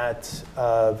is that,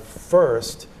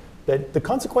 first, that the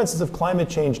consequences of climate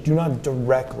change do not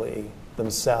directly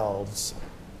themselves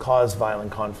cause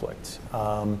violent conflict.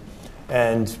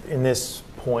 And in this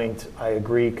point, I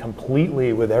agree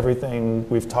completely with everything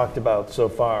we've talked about so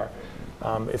far.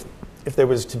 If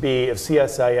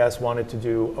CSIS wanted to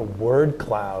do a word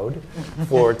cloud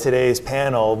for today's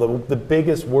panel, the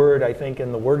biggest word I think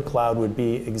in the word cloud would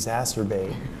be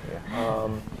exacerbate.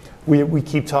 We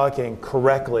keep talking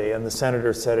correctly, and the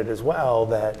senator said it as well,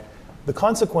 that the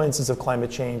consequences of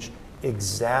climate change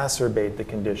exacerbate the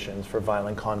conditions for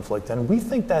violent conflict. And we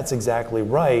think that's exactly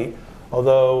right,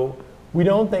 although we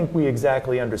don't think we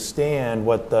exactly understand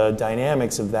what the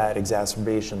dynamics of that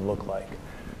exacerbation look like.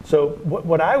 So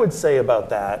what I would say about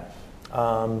that,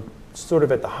 sort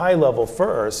of at the high level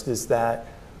first, is that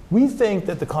we think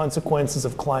that the consequences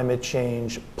of climate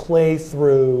change play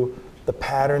through the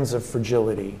patterns of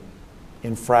fragility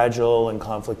in fragile and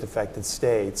conflict-affected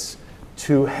states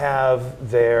to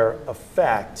have their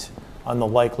effect on the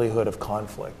likelihood of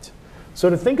conflict.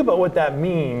 So to think about what that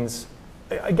means,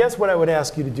 I guess what I would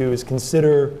ask you to do is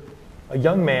consider a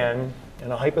young man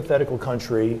in a hypothetical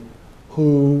country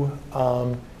who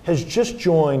has just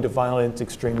joined a violent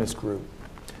extremist group.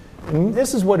 And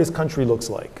this is what his country looks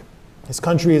like. His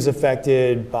country is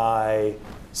affected by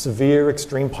severe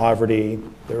extreme poverty.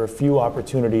 There are few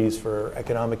opportunities for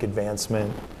economic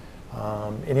advancement.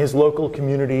 In his local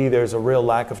community, there's a real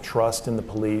lack of trust in the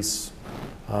police.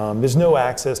 There's no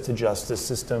access to justice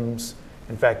systems.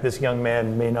 In fact, this young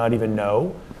man may not even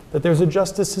know that there's a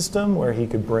justice system where he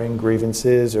could bring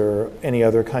grievances or any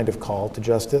other kind of call to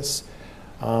justice.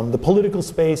 The political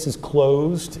space is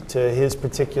closed to his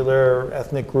particular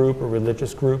ethnic group or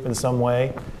religious group in some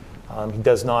way. He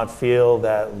does not feel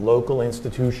that local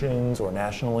institutions or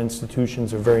national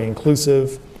institutions are very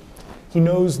inclusive. He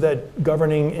knows that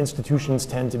governing institutions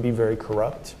tend to be very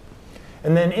corrupt.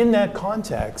 And then in that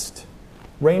context,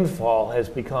 rainfall has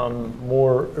become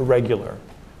more irregular,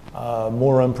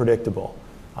 more unpredictable.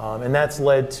 And that's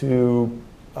led to,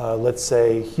 let's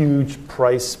say, huge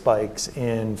price spikes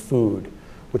in food,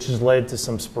 which has led to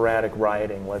some sporadic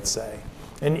rioting, let's say.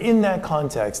 And in that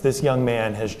context, this young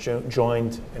man has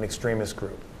joined an extremist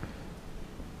group.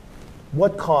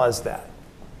 What caused that?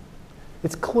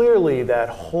 It's clearly that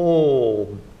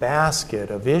whole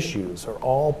basket of issues are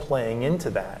all playing into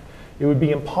that. It would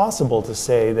be impossible to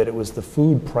say that it was the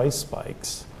food price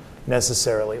spikes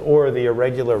necessarily or the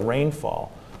irregular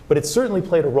rainfall, but it certainly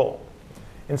played a role.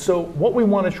 And so what we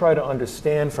want to try to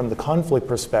understand from the conflict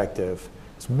perspective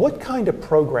is what kind of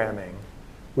programming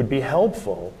would be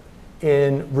helpful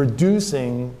in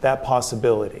reducing that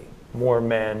possibility. More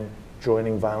men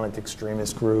joining violent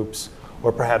extremist groups,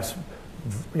 or perhaps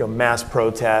mass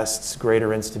protests,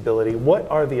 greater instability. What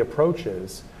are the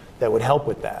approaches that would help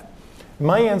with that?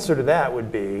 My answer to that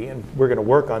would be, and we're going to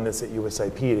work on this at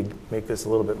USIP to make this a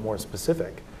little bit more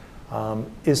specific,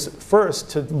 is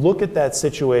first to look at that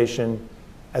situation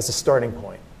as a starting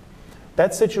point.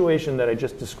 That situation that I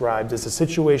just described is a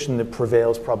situation that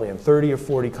prevails probably in 30 or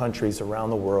 40 countries around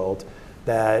the world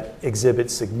that exhibit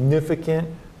significant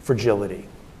fragility.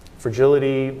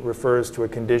 Fragility refers to a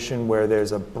condition where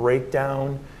there's a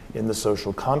breakdown in the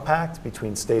social compact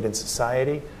between state and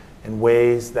society in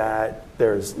ways that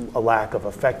there's a lack of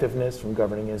effectiveness from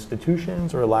governing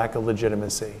institutions or a lack of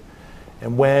legitimacy.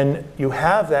 And when you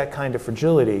have that kind of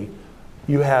fragility,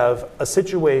 you have a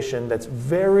situation that's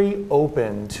very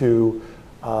open to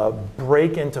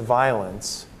break into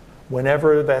violence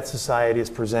whenever that society is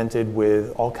presented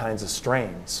with all kinds of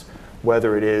strains,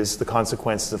 whether it is the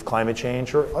consequences of climate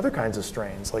change or other kinds of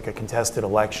strains, like a contested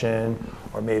election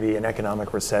or maybe an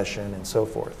economic recession and so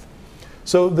forth.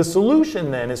 So the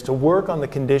solution then is to work on the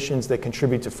conditions that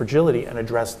contribute to fragility and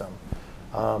address them.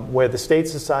 Where the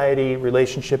state-society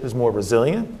relationship is more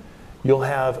resilient, you'll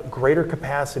have greater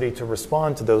capacity to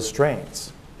respond to those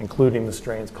strains, including the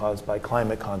strains caused by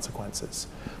climate consequences.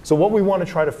 So what we want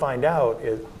to try to find out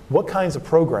is what kinds of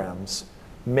programs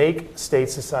make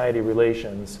state-society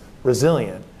relations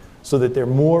resilient so that they're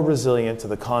more resilient to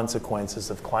the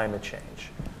consequences of climate change.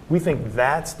 We think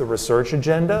that's the research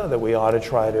agenda that we ought to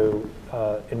try to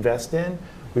invest in.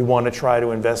 We want to try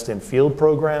to invest in field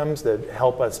programs that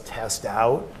help us test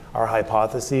out our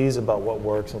hypotheses about what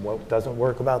works and what doesn't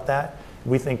work about that.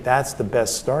 We think that's the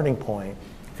best starting point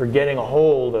for getting a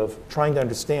hold of trying to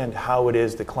understand how it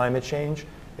is that climate change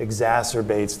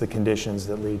exacerbates the conditions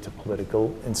that lead to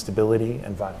political instability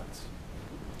and violence.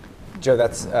 Joe,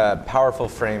 that's powerful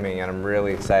framing, and I'm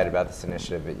really excited about this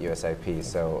initiative at USIP.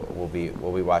 So we'll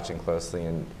be watching closely,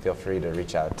 and feel free to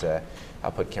reach out to.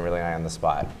 I'll put Kimberly and I on the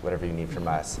spot, whatever you need from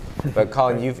us. But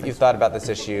Colin, you've thought about this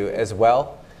issue as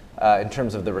well in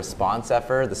terms of the response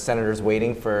effort. The senator's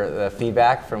waiting for the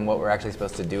feedback from what we're actually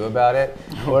supposed to do about it.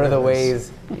 What are the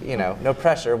ways, no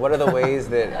pressure. What are the ways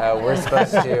that we're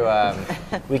supposed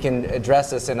to we can address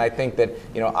this? And I think that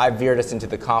I veered us into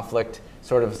the conflict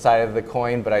sort of side of the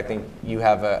coin, but I think you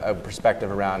have a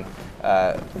perspective around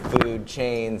food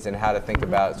chains and how to think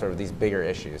about sort of these bigger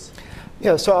issues.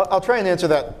 Yeah, so I'll try and answer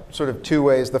that sort of two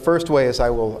ways. The first way is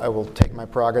I will take my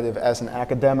prerogative as an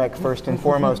academic first and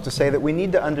foremost to say that we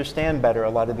need to understand better a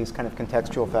lot of these kind of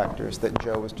contextual factors that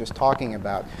Joe was just talking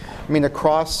about. I mean,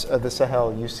 across the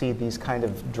Sahel, you see these kind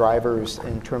of drivers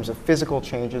in terms of physical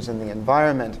changes in the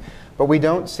environment, but we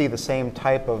don't see the same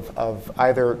type of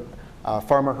either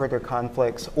farmer-herder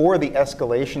conflicts or the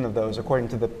escalation of those according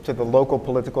to the local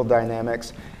political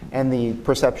dynamics and the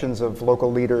perceptions of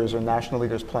local leaders or national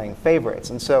leaders playing favorites.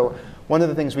 And so one of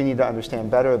the things we need to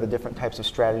understand better are the different types of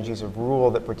strategies of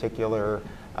rule that particular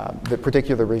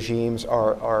regimes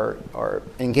are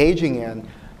engaging in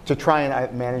to try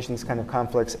and manage these kind of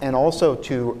conflicts, and also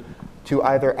to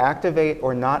either activate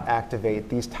or not activate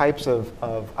these types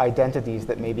of identities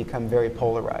that may become very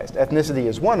polarized. Ethnicity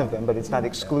is one of them, but it's not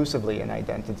exclusively an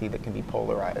identity that can be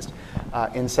polarized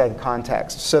in said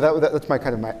context. So that's my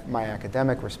kind of my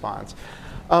academic response.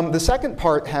 The second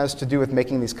part has to do with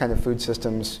making these kind of food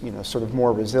systems, sort of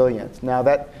more resilient. Now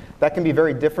that can be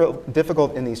very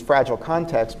difficult in these fragile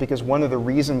contexts, because one of the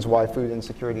reasons why food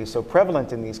insecurity is so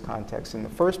prevalent in these contexts in the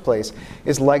first place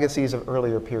is legacies of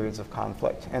earlier periods of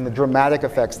conflict and the dramatic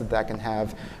effects that can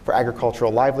have for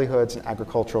agricultural livelihoods and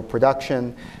agricultural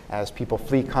production. As people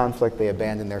flee conflict, they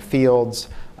abandon their fields.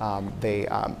 They,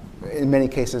 in many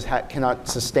cases, cannot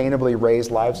sustainably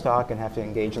raise livestock and have to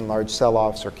engage in large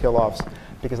sell-offs or kill-offs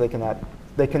because they cannot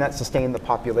they cannot sustain the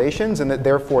populations, and that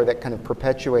therefore that kind of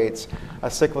perpetuates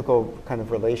a cyclical kind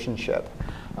of relationship.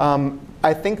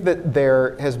 I think that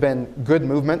there has been good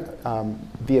movement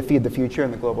via Feed the Future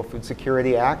and the Global Food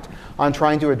Security Act on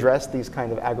trying to address these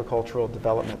kind of agricultural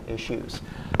development issues.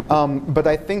 But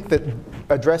I think that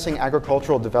addressing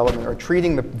agricultural development or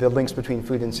treating the links between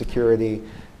food insecurity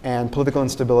and political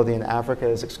instability in Africa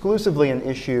is exclusively an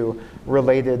issue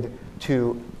related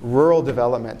to rural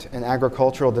development and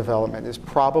agricultural development is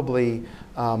probably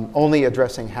only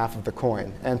addressing half of the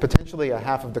coin, and potentially a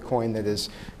half of the coin that is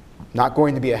not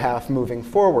going to be a half moving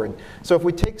forward. So if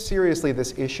we take seriously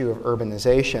this issue of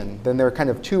urbanization, then there are kind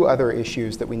of two other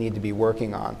issues that we need to be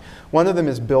working on. One of them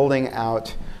is building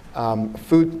out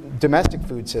domestic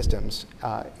food systems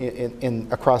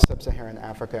across sub-Saharan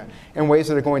Africa in ways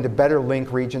that are going to better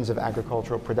link regions of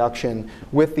agricultural production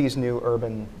with these new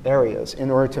urban areas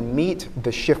in order to meet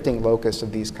the shifting locus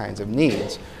of these kinds of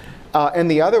needs.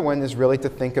 And the other one is really to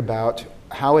think about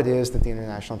how it is that the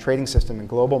international trading system and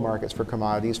global markets for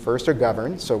commodities first are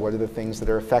governed. So what are the things that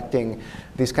are affecting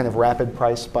these kind of rapid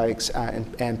price spikes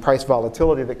and price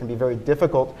volatility that can be very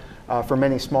difficult for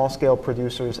many small-scale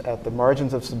producers at the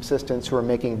margins of subsistence who are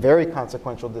making very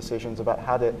consequential decisions about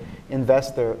how to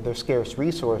invest their scarce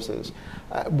resources,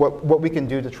 what we can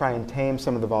do to try and tame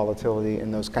some of the volatility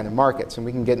in those kind of markets. And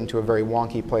we can get into a very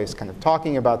wonky place kind of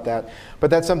talking about that, but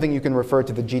that's something you can refer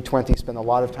to. The G20 spent a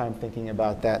lot of time thinking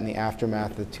about that in the aftermath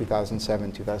of the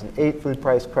 2007-2008 food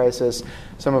price crisis.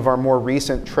 Some of our more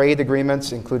recent trade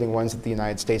agreements, including ones that the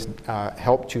United States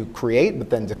helped to create but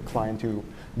then declined to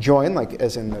join, like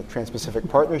as in the Trans-Pacific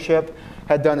Partnership,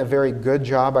 had done a very good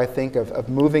job, I think, of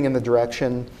moving in the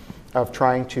direction of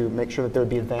trying to make sure that there would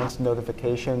be advanced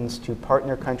notifications to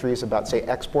partner countries about, say,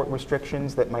 export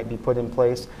restrictions that might be put in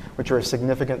place, which are a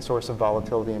significant source of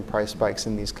volatility and price spikes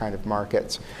in these kind of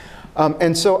markets.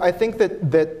 And so I think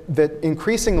that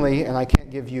increasingly, and I can't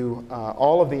give you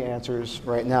all of the answers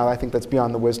right now, I think that's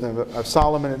beyond the wisdom of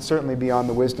Solomon, it's certainly beyond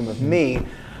the wisdom of me,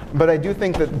 but I do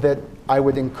think that I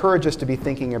would encourage us to be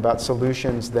thinking about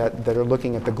solutions that are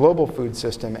looking at the global food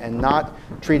system and not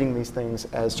treating these things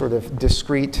as sort of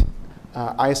discrete,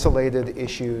 isolated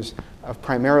issues of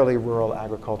primarily rural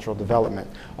agricultural development.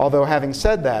 Although having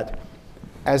said that,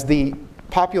 as the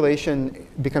population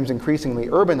becomes increasingly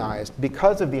urbanized,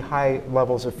 because of the high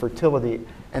levels of fertility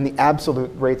and the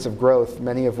absolute rates of growth,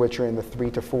 many of which are in the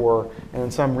 3 to 4, and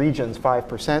in some regions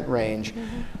 5% range,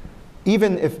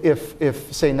 even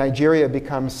if, say, Nigeria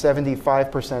becomes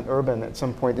 75% urban at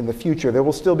some point in the future, there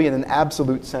will still be, in an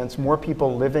absolute sense, more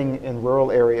people living in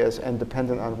rural areas and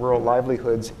dependent on rural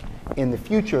livelihoods in the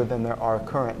future than there are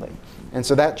currently. And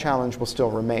so that challenge will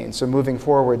still remain. So moving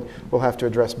forward, we'll have to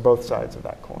address both sides of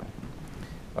that coin.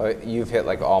 You've hit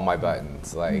like all my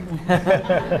buttons, like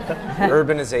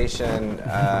urbanization.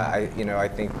 I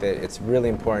think that it's really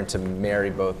important to marry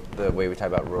both the way we talk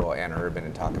about rural and urban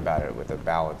and talk about it with a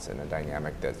balance and a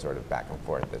dynamic that's sort of back and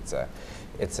forth.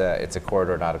 It's a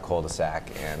corridor, not a cul-de-sac,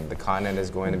 and the continent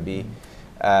is going to be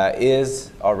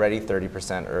is already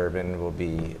 30% urban. Will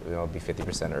be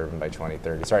 50% urban by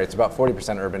 2030. Sorry, it's about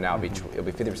 40% urban now. It'll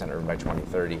be 50% urban by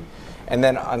 2030. And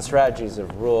then on strategies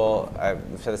of rural, I've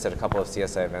said this at a couple of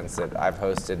CSI events that I've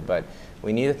hosted, but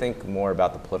we need to think more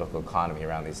about the political economy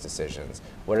around these decisions.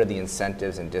 What are the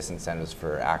incentives and disincentives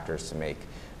for actors to make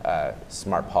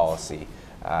smart policy?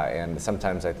 And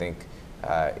sometimes I think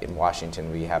in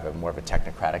Washington we have more of a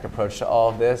technocratic approach to all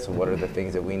of this. What are the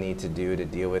things that we need to do to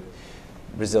deal with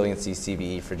resiliency,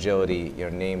 CVE, fragility,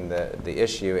 name the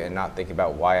issue, and not think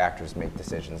about why actors make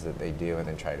decisions that they do and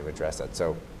then try to address that.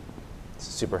 So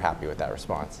super happy with that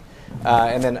response.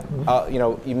 And then,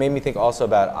 you made me think also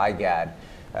about IGAD.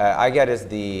 IGAD is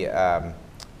the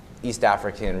East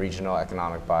African Regional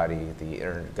Economic Body, the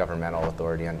Intergovernmental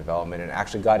Authority on Development, and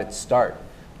actually got its start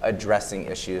addressing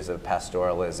issues of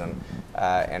pastoralism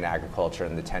and agriculture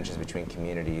and the tensions between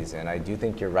communities. And I do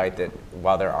think you're right that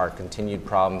while there are continued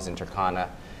problems in Turkana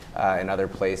and other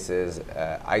places,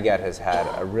 IGAD has had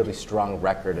a really strong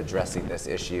record addressing this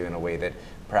issue in a way that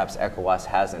perhaps ECOWAS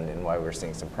hasn't, and why we're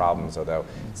seeing some problems, although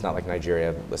it's not like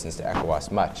Nigeria listens to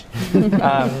ECOWAS much.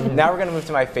 Now we're going to move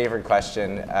to my favorite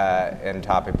question and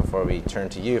topic before we turn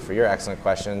to you for your excellent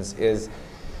questions is,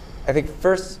 I think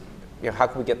first, how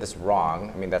can we get this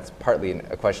wrong? I mean, that's partly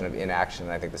a question of inaction,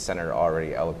 and I think the Senator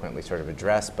already eloquently sort of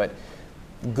addressed, but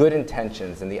good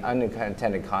intentions and the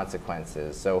unintended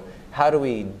consequences. So how do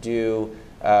we do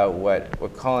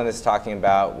what Colin is talking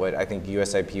about, what I think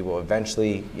USIP will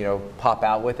eventually pop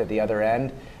out with at the other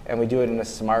end, and we do it in a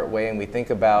smart way, and we think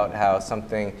about how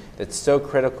something that's so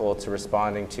critical to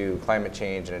responding to climate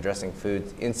change and addressing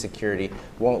food insecurity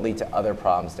won't lead to other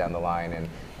problems down the line. And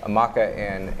Amaka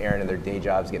and Aaron in their day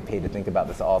jobs get paid to think about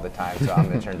this all the time, so I'm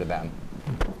going to turn to them.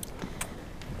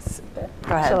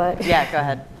 Go ahead. Shall I? Yeah, go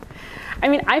ahead. I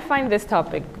mean, I find this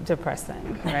topic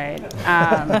depressing, right?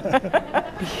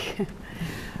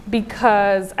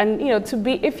 Because, and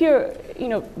if you're,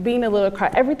 being a little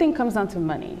cry, everything comes down to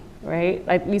money, right?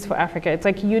 At least for Africa, it's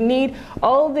like you need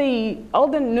all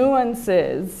the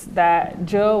nuances that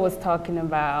Joe was talking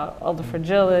about, all the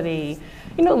fragility.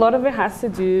 A lot of it has to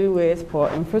do with poor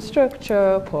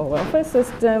infrastructure, poor welfare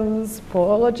systems,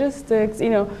 poor logistics,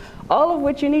 all of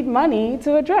which you need money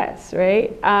to address,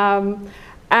 right?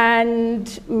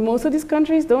 And most of these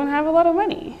countries don't have a lot of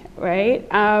money, right?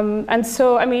 And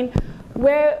so, I mean,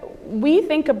 where we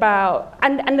think about,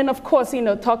 and then of course,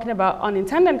 talking about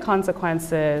unintended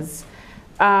consequences,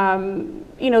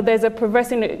 there's a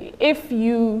perverse, if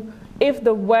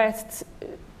the West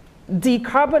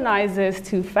decarbonizes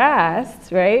too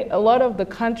fast, right? A lot of the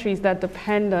countries that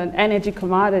depend on energy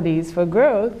commodities for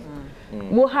growth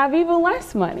will have even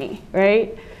less money,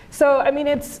 right? So, I mean,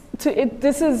 I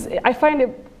find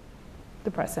it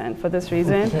depressing for this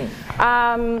reason.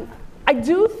 I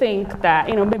do think that,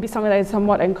 maybe something that is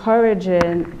somewhat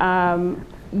encouraging.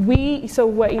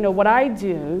 What I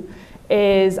do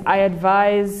is I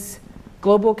advise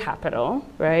global capital,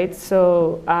 right?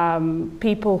 So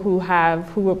people who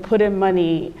were putting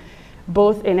money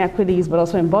both in equities but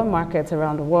also in bond markets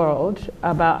around the world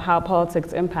about how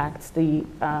politics impacts the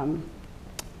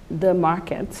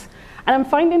markets. And I'm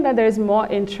finding that there's more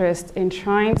interest in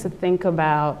trying to think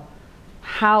about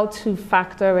how to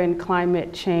factor in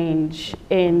climate change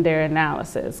in their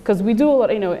analysis. Because we do a lot,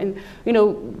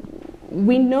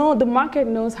 we know the market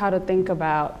knows how to think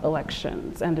about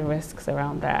elections and the risks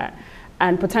around that,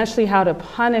 and potentially how to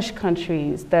punish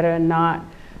countries that are not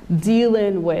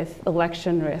dealing with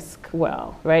election risk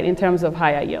well, right, in terms of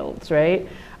higher yields, right?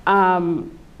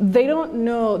 They don't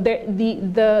know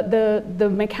the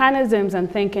mechanisms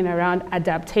and thinking around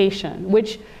adaptation,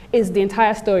 which is the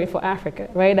entire story for Africa,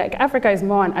 right? Like Africa is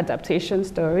more an adaptation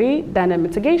story than a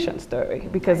mitigation story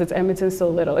because it's emitting so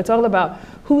little. It's all about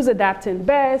who's adapting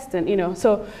best, and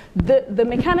so the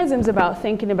mechanisms about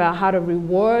thinking about how to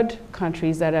reward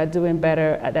countries that are doing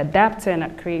better at adapting,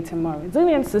 at creating more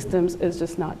resilient systems is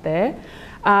just not there.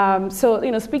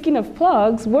 Speaking of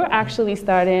plugs, we're actually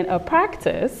starting a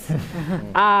practice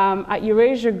at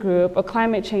Eurasia Group, a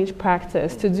climate change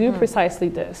practice, to do precisely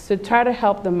this, to try to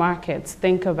help the markets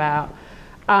think about,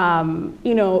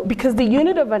 because the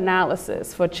unit of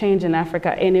analysis for change in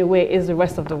Africa, in a way, is the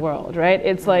rest of the world, right?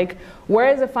 It's like, where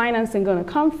is the financing going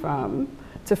to come from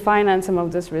to finance some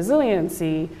of this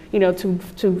resiliency,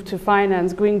 to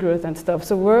finance green growth and stuff?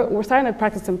 So we're starting a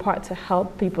practice in part to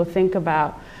help people think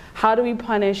about how do we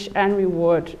punish and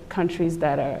reward countries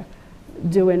that are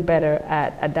doing better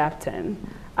at adapting?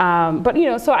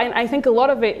 So I think a lot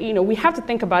of it, we have to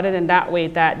think about it in that way,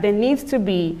 that there needs to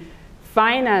be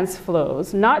finance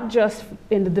flows, not just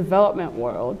in the development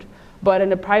world, but in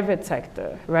the private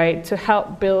sector, right, to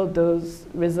help build those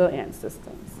resilient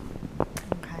systems.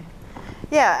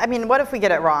 Yeah, I mean, what if we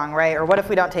get it wrong, right? Or what if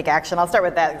we don't take action? I'll start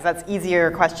with that because that's an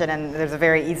easier question, and there's a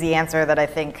very easy answer that I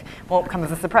think won't come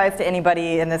as a surprise to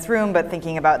anybody in this room, but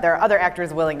thinking about there are other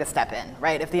actors willing to step in,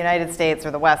 right? If the United States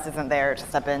or the West isn't there to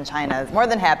step in, China is more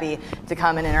than happy to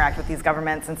come and interact with these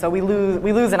governments, and so we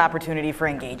lose an opportunity for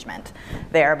engagement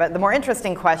there. But the more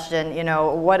interesting question,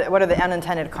 what are the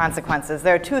unintended consequences?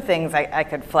 There are two things I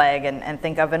could flag and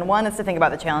think of, and one is to think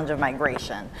about the challenge of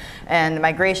migration. And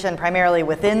migration primarily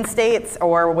within states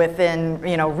or within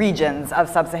regions of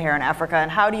sub-Saharan Africa,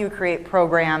 and how do you create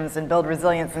programs and build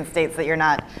resilience in states that you're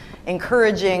not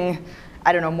encouraging,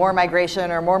 more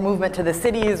migration or more movement to the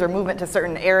cities or movement to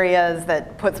certain areas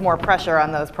that puts more pressure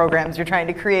on those programs you're trying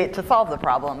to create to solve the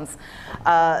problems.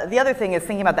 The other thing is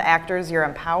thinking about the actors you're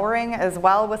empowering as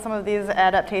well with some of these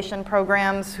adaptation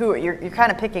programs. You're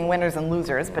kind of picking winners and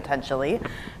losers potentially.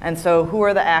 And so who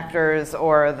are the actors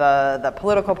or the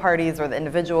political parties or the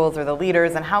individuals or the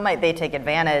leaders, and how might they take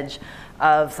advantage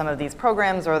of some of these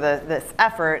programs or this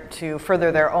effort to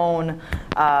further their own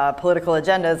political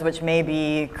agendas, which may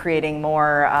be creating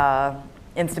more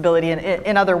instability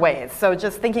in other ways. So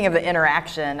just thinking of the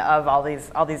interaction of all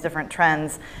these different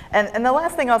trends. And the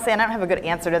last thing I'll say, and I don't have a good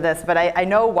answer to this, but I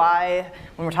know why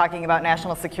when we're talking about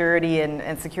national security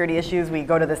and security issues, we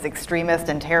go to this extremist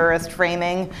and terrorist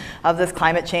framing of this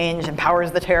climate change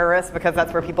empowers the terrorists, because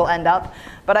that's where people end up.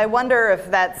 But I wonder if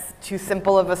that's too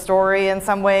simple of a story in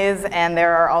some ways, and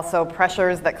there are also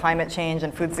pressures that climate change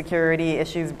and food security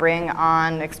issues bring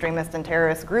on extremist and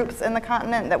terrorist groups in the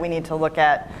continent that we need to look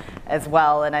at as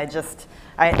well. And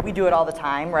we do it all the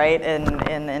time, right, in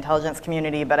the intelligence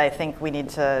community, but I think we need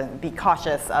to be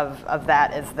cautious of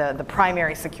that as the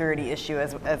primary security issue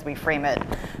as we frame it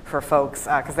for folks,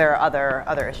 because there are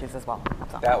other issues as well.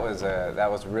 So.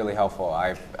 That was really helpful.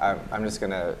 I'm just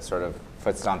going to sort of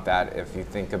foot stomp that if you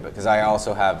think about, because I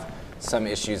also have some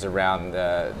issues around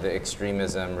the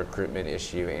extremism recruitment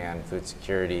issue and food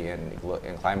security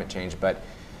and climate change, but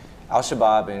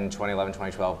Al-Shabaab in 2011,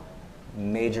 2012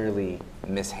 majorly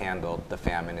mishandled the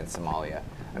famine in Somalia.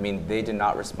 I mean, they did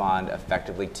not respond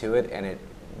effectively to it, and it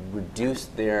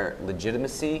reduced their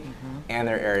legitimacy and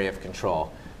their area of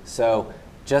control. So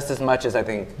just as much as I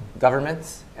think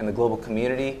governments and the global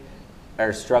community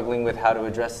are struggling with how to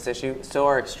address this issue, so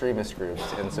are extremist groups.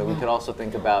 And so we could also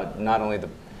think about not only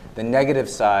the negative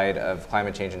side of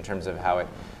climate change in terms of how it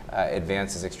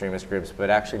advances extremist groups, but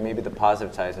actually maybe the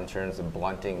positive sides in terms of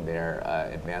blunting their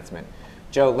advancement.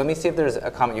 Joe, let me see if there's a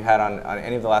comment you had on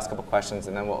any of the last couple questions,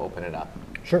 and then we'll open it up.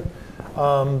 Sure.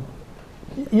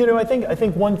 You know, I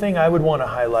think one thing I would want to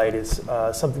highlight is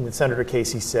something that Senator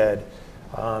Casey said.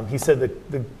 He said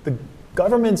that the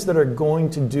governments that are going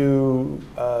to do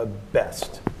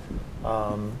best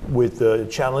with the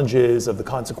challenges of the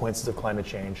consequences of climate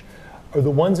change are the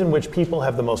ones in which people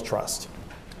have the most trust.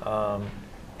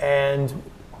 And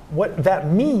what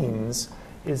that means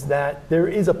is that there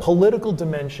is a political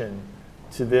dimension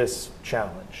to this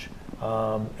challenge.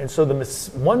 And so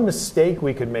one mistake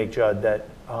we could make, Judd, that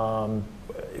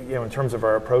you know, in terms of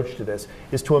our approach to this,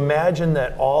 is to imagine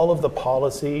that all of the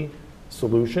policy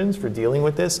solutions for dealing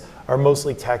with this are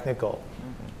mostly technical,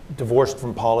 divorced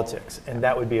from politics, and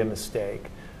that would be a mistake.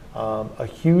 A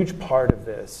huge part of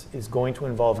this is going to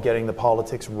involve getting the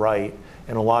politics right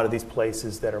in a lot of these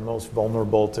places that are most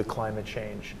vulnerable to climate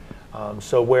change.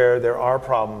 So where there are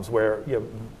problems, where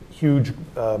huge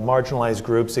marginalized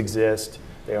groups exist,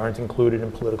 they aren't included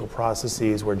in political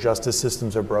processes, where justice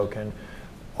systems are broken,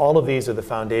 all of these are the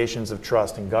foundations of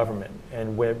trust in government.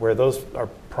 And where those are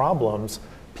problems,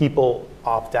 people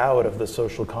opt out of the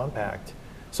social compact.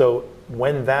 So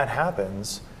when that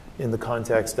happens in the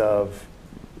context of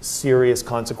serious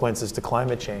consequences to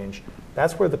climate change,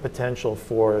 that's where the potential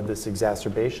for this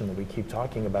exacerbation that we keep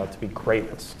talking about to be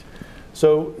greatest.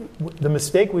 So the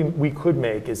mistake we could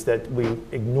make is that we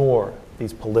ignore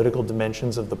these political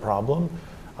dimensions of the problem.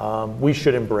 We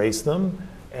should embrace them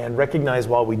and recognize,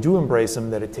 while we do embrace them,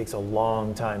 that it takes a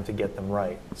long time to get them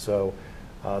right. So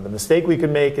the mistake we could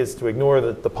make is to ignore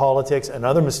the politics.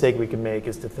 Another mistake we can make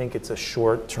is to think it's a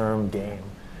short-term game.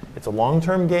 It's a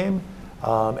long-term game,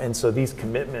 and so these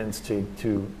commitments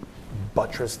to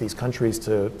buttress these countries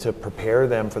to prepare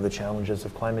them for the challenges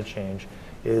of climate change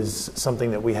is something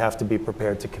that we have to be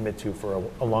prepared to commit to for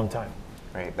a long time.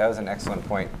 Great, that was an excellent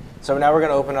point. So now we're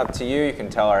going to open up to you. You can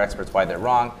tell our experts why they're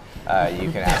wrong.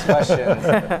 You can ask questions.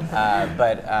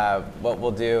 But what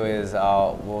we'll do is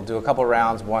we'll do a couple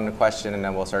rounds, one question, and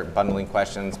then we'll start bundling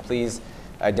questions. Please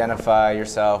identify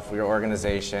yourself, your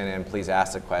organization, and please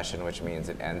ask a question, which means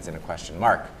it ends in a question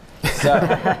mark. So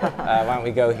why don't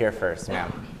we go here first,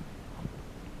 ma'am?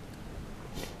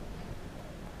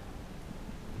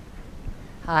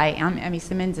 Hi, I'm Emmy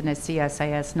Simmons, and a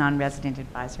CSIS non-resident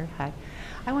advisor. Hi.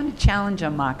 I want to challenge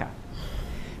Amaka,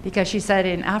 because she said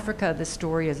in Africa the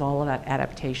story is all about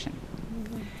adaptation.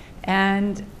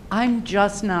 And I'm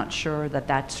just not sure that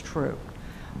that's true.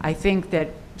 I think that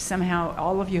somehow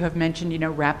all of you have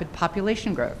mentioned, rapid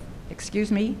population growth.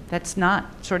 Excuse me, that's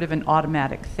not sort of an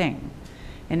automatic thing.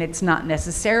 And it's not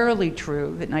necessarily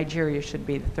true that Nigeria should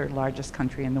be the third largest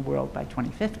country in the world by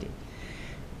 2050.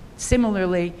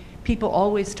 Similarly, people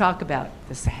always talk about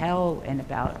the Sahel and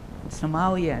about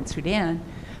Somalia and Sudan,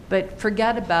 but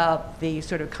forget about the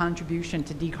sort of contribution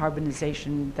to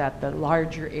decarbonization that the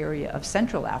larger area of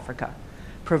Central Africa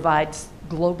provides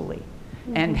globally,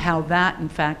 and how that, in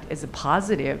fact, is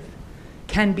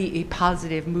can be a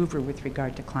positive mover with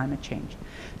regard to climate change.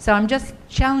 So I'm just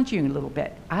challenging you a little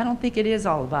bit. I don't think it is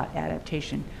all about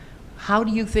adaptation. How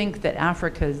do you think that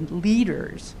Africa's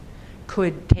leaders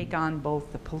could take on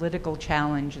both the political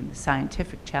challenge and the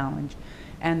scientific challenge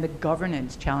and the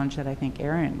governance challenge that I think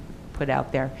Erin put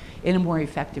out there in a more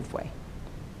effective way?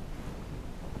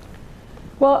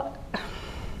 Well,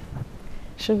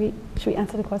 Should we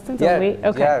answer the questions? Yeah, or wait?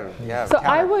 Okay. yeah. So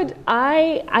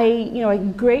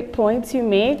great points you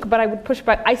make, but I would push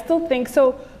back. I still think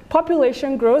so.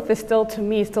 Population growth is still, to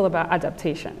me, still about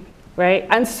adaptation, right?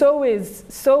 And so is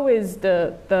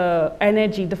the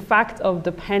energy, the fact of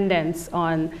dependence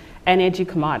on energy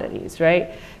commodities,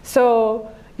 right?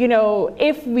 So,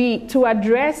 to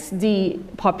address the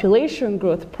population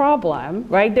growth problem,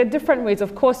 right, there are different ways.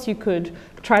 Of course, you could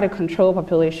try to control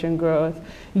population growth.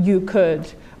 You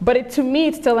could, but to me,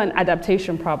 it's still an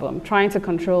adaptation problem, trying to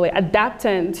control it,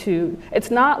 adapting to,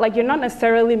 it's not like you're not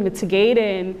necessarily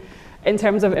mitigating in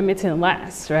terms of emitting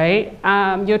less, right?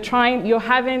 You're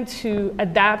having to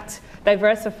adapt,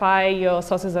 diversify your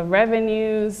sources of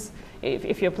revenues,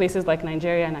 if you're places like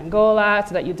Nigeria and Angola,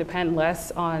 so that you depend less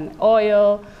on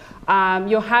oil.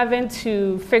 You're having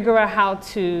to figure out how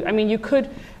to, you could,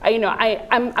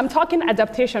 I'm talking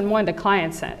adaptation more in the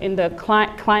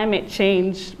climate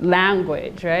change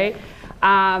language, right?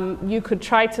 You could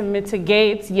try to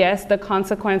mitigate, yes, the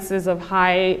consequences of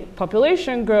high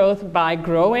population growth by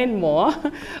growing more,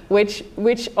 which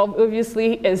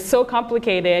obviously is so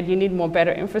complicated. You need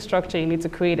better infrastructure. You need to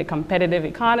create a competitive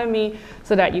economy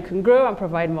so that you can grow and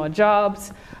provide more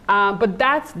jobs. But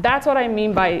that's what I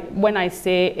mean by when I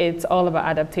say it's all about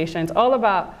adaptation. It's all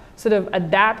about sort of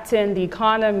adapting the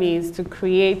economies to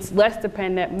create less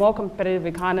dependent, more competitive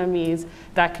economies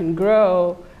that can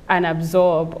grow and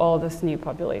absorb all this new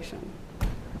population.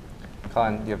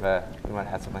 Colin, you want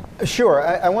to add something? Sure.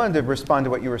 I wanted to respond to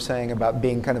what you were saying about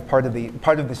being kind of part of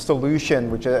the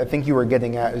solution, which I think you were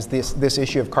getting at, is this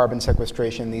issue of carbon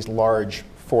sequestration in these large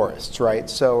forests, right?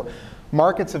 So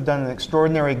markets have done an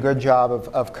extraordinary good job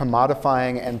of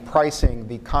commodifying and pricing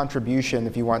the contribution,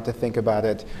 if you want to think about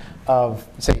it, of,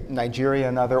 say, Nigeria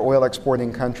and other oil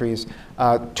exporting countries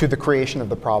to the creation of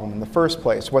the problem in the first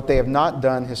place. What they have not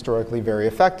done historically very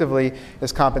effectively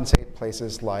is compensate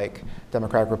places like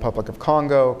Democratic Republic of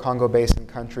Congo, Congo Basin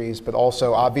countries, but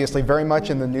also obviously very much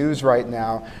in the news right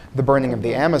now, the burning of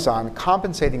the Amazon,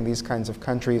 compensating these kinds of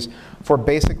countries for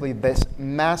basically this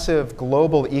massive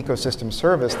global ecosystem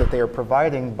service that they are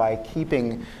providing by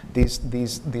keeping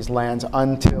these lands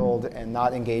untilled and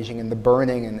not engaging in the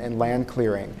burning and land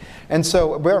clearing. And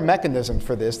so there are mechanisms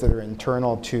for this that are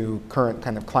internal to current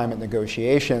kind of climate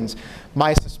negotiations.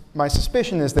 My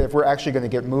suspicion is that if we're actually going to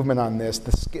get movement on this,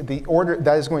 the order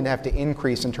that is going to have to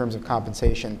increase in terms of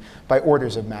compensation by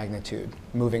orders of magnitude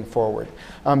moving forward.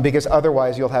 Because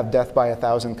otherwise you'll have death by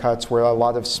 1,000 cuts where a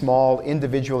lot of small,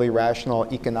 individually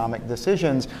rational economic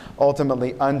decisions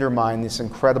ultimately undermine this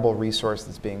incredible resource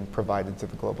that's being provided to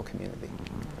the global community.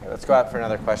 Okay, let's go out for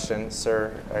another question.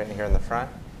 Sir, right here in the front.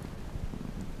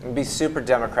 It'll be super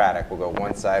democratic. We'll go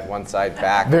one side,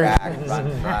 back,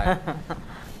 front.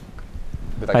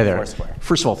 Hi there.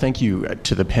 First of all, thank you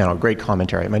to the panel. Great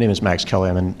commentary. My name is Max Kelly.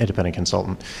 I'm an independent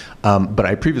consultant. But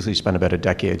I previously spent about a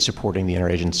decade supporting the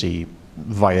interagency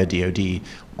via DoD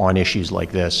on issues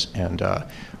like this. And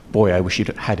boy, I wish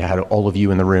you'd had all of you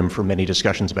in the room for many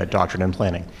discussions about doctrine and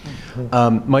planning.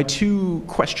 My two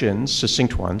questions,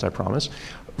 succinct ones, I promise.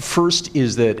 First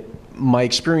is that my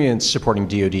experience supporting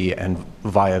DoD and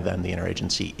via then the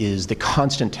interagency is the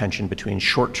constant tension between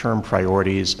short-term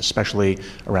priorities, especially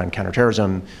around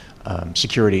counterterrorism,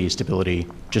 security, stability,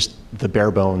 just the bare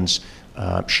bones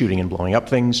shooting and blowing up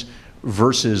things,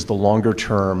 versus the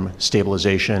longer-term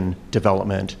stabilization,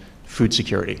 development, food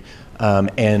security.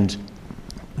 And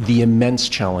the immense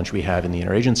challenge we have in the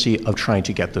interagency of trying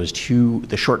to get those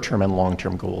the short-term and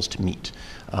long-term goals to meet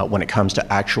when it comes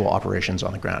to actual operations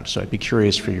on the ground. So I'd be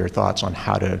curious for your thoughts on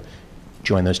how to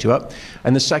join those two up.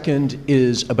 And the second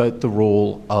is about the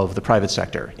role of the private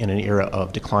sector in an era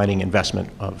of declining investment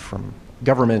from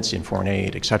governments in foreign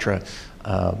aid, et cetera.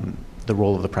 The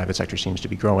role of the private sector seems to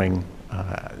be growing,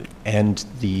 and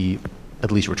the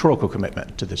at least rhetorical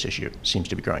commitment to this issue seems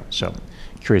to be growing. So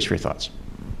curious for your thoughts.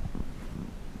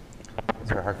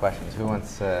 These are hard questions. Who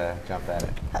wants to jump at it?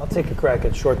 I'll take a crack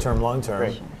at short-term, long-term.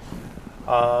 Great.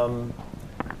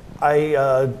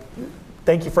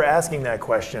 Thank you for asking that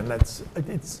question.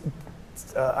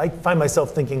 I find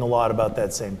myself thinking a lot about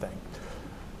that same thing.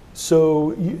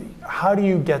 So how do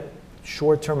you get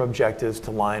short-term objectives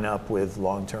to line up with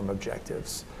long-term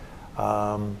objectives?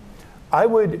 I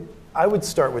would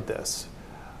start with this.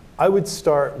 I would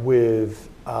start with,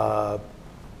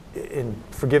 and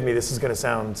forgive me, this is going to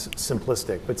sound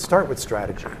simplistic, but start with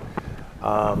strategy.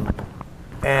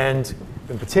 And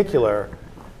in particular,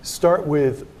 start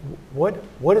with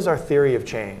what is our theory of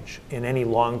change in any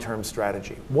long-term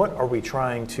strategy? What are we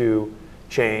trying to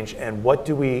change, and what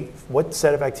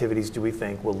set of activities do we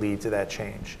think will lead to that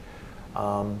change?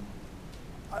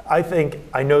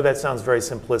 I know that sounds very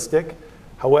simplistic.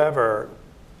 However,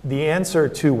 the answer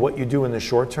to what you do in the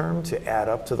short term to add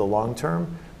up to the long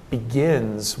term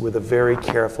begins with a very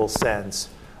careful sense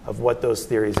of what those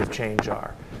theories of change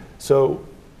are. So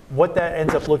what that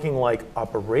ends up looking like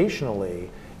operationally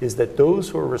is that those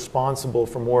who are responsible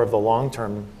for more of the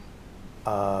long-term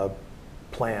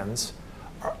plans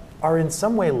are in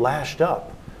some way lashed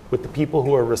up with the people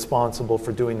who are responsible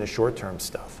for doing the short-term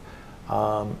stuff.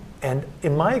 And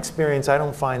in my experience, I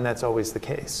don't find that's always the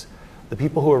case. The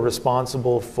people who are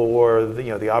responsible for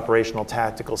the operational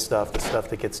tactical stuff, the stuff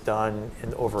that gets done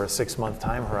over a 6-month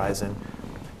time horizon,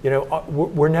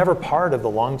 we're never part of the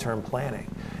long-term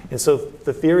planning. And so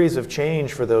the theories of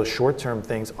change for those short-term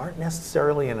things aren't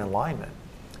necessarily in alignment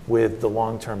with the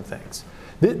long-term things.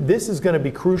 This is going to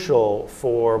be crucial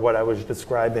for what I was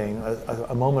describing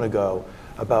a moment ago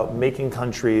about making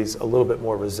countries a little bit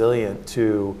more resilient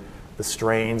to the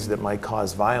strains that might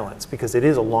cause violence, because it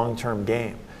is a long-term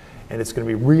game. And it's going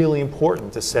to be really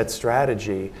important to set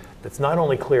strategy that's not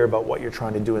only clear about what you're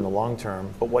trying to do in the long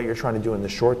term, but what you're trying to do in the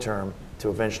short term to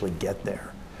eventually get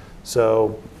there.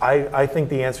 So I think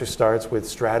the answer starts with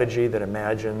strategy that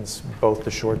imagines both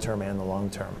the short term and the long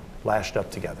term lashed up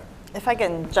together. If I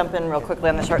can jump in real quickly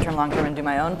on the short-term, long-term, and do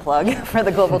my own plug for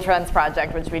the Global Trends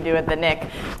Project, which we do at the NIC,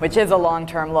 which is a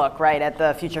long-term look, right, at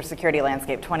the future security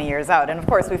landscape 20 years out. And of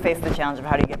course, we face the challenge of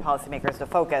how do you get policymakers to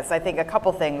focus. I think a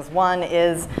couple things. One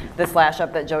is this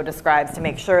lash-up that Joe describes to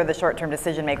make sure the short-term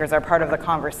decision makers are part of the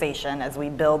conversation as we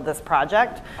build this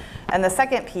project. And the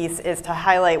second piece is to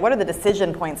highlight what are the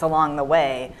decision points along the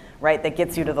way, right, that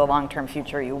gets you to the long-term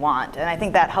future you want. And I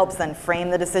think that helps then frame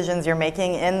the decisions you're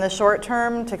making in the short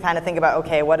term to kind of think about,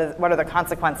 okay, what are the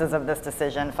consequences of this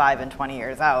decision 5 and 20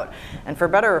 years out? And for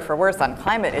better or for worse on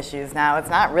climate issues now, it's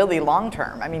not really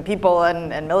long-term. I mean, people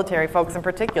and military folks in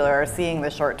particular are seeing the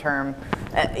short-term,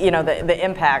 the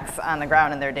impacts on the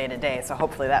ground in their day-to-day. So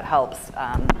hopefully that helps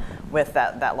with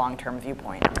that long-term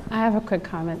viewpoint. I have a quick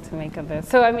comment to make on this.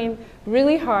 So, I mean,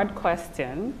 really hard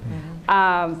question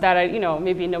that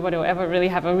maybe nobody will ever really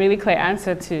have a really clear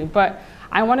answer to. But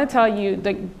I want to tell you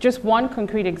just one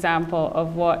concrete example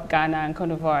of what Ghana and Cote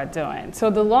d'Ivoire are doing. So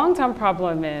the long-term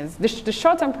problem is, the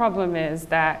short-term is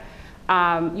that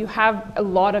you have a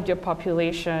lot of your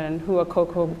population who are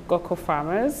cocoa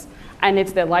farmers, and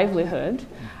it's their livelihood.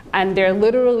 And they're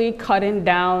literally cutting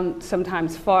down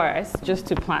sometimes forests just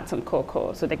to plant some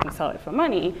cocoa so they can sell it for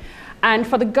money. And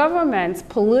for the governments,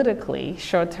 politically,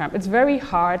 short term, it's very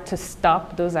hard to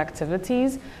stop those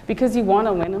activities because you want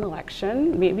to win an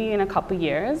election, maybe in a couple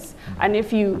years. And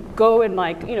if you go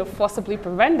and forcibly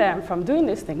prevent them from doing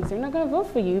these things, they're not going to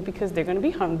vote for you because they're going to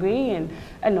be hungry and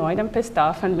annoyed and pissed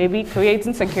off and maybe creates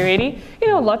insecurity.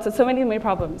 So many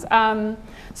problems.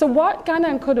 So what Ghana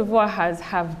and Cote d'Ivoire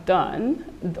have done,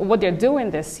 what they're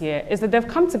doing this year, is that they've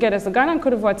come together. So Ghana and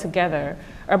Cote d'Ivoire together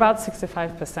are about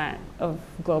 65% of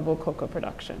global cocoa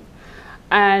production.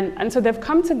 And so they've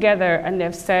come together and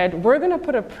they've said, we're going to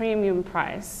put a premium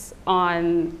price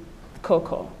on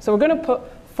cocoa. So we're going to put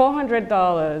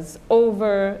 $400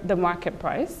 over the market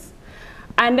price.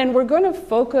 And then we're going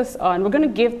to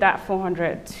give that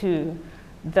 $400 to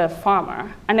the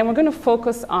farmer. And then we're going to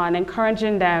focus on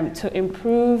encouraging them to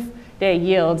improve their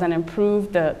yields and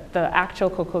improve the actual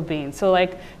cocoa beans. So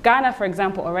like Ghana, for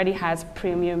example, already has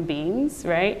premium beans,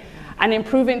 right? And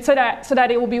improving so that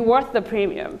it will be worth the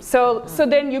premium. So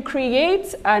then you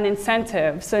create an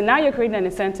incentive. So now you're creating an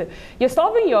incentive. You're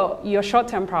solving your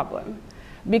short-term problem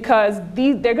because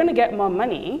they're going to get more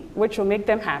money, which will make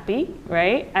them happy,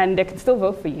 right? And they can still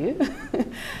vote for you.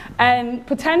 And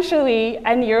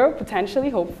you're potentially,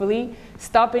 hopefully,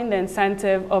 stopping the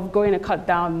incentive of going to cut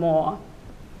down more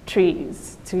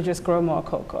trees to just grow more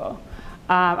cocoa.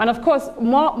 And of course,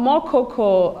 more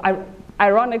cocoa,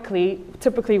 ironically,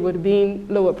 typically would mean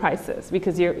lower prices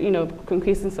because you're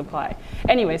increasing supply.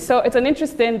 Anyway, so it's an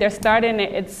interesting, they're starting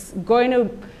it, it's going to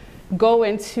go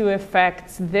into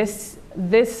effect this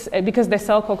because they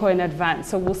sell cocoa in advance.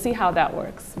 So we'll see how that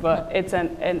works. But it's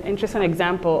an interesting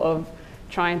example of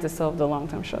trying to solve the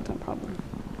long-term, short-term problem.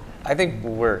 I think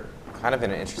we're kind of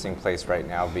in an interesting place right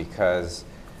now because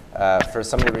for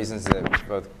some of the reasons that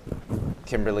both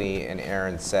Kimberly and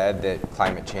Aaron said, that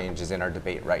climate change is in our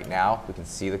debate right now. We can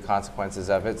see the consequences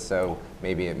of it, so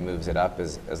maybe it moves it up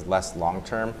as less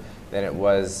long-term than it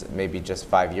was maybe just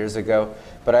 5 years ago.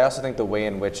 But I also think the way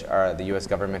in which the US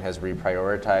government has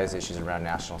reprioritized issues around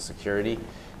national security,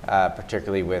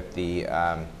 particularly with the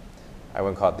I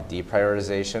wouldn't call it the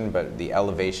deprioritization, but the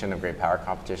elevation of great power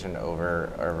competition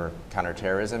over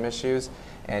counterterrorism issues.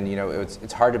 And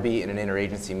it's hard to be in an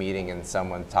interagency meeting and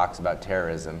someone talks about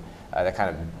terrorism. That kind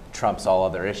of trumps all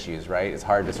other issues, right? It's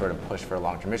hard to sort of push for a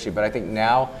long-term issue. But I think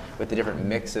now, with the different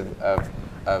mix of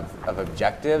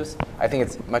objectives, I think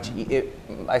it's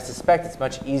I suspect it's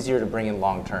much easier to bring in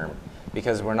long-term,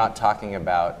 because we're not talking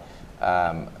about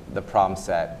the problem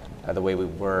set the way we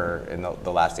were in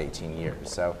the last 18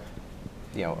 years. So,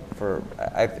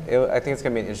 I think it's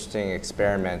going to be an interesting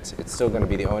experiment. It's still going to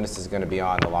be, the onus is going to be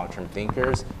on the long-term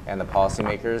thinkers and the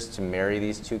policymakers to marry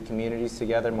these two communities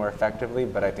together more effectively,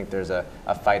 but I think there's a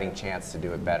fighting chance to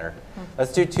do it better.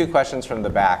 Let's do 2 questions from the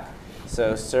back.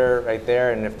 So, sir, right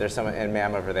there, and if there's someone, and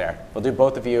ma'am over there. We'll do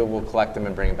both of you, we'll collect them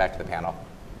and bring them back to the panel.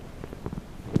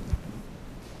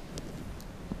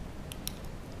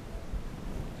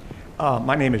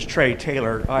 My name is Trey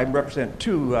Taylor. I represent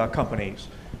 2 companies.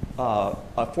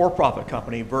 A for-profit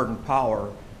company, Verdant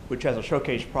Power, which has a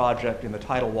showcase project in the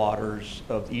tidal waters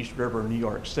of the East River in New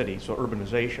York City, so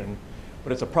urbanization,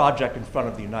 but it's a project in front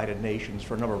of the United Nations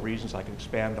for a number of reasons I can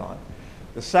expand on.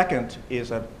 The second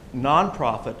is a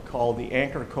nonprofit called the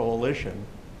Anchor Coalition,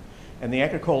 and the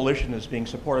Anchor Coalition is being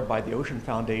supported by the Ocean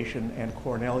Foundation and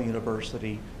Cornell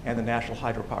University and the National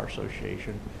Hydropower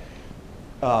Association.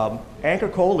 Anchor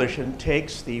Coalition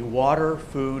takes the water,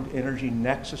 food, energy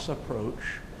nexus approach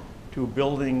to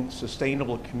building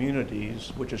sustainable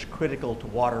communities, which is critical to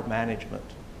water management.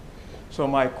 So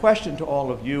my question to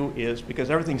all of you is, because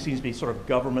everything seems to be sort of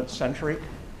government-centric,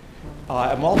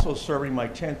 I'm also serving my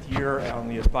 10th year on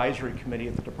the advisory committee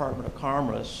at the Department of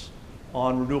Commerce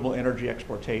on renewable energy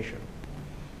exportation.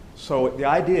 So the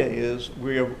idea is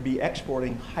we'll be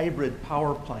exporting hybrid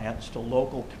power plants to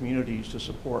local communities to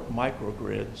support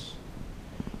microgrids.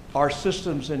 Our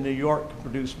systems in New York can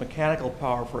produce mechanical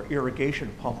power for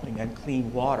irrigation pumping and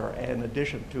clean water, in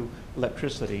addition to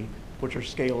electricity, which are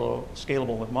scalable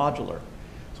and modular.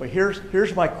 So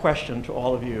here's my question to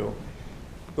all of you.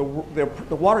 The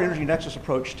Water Energy Nexus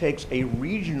approach takes a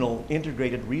regional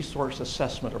integrated resource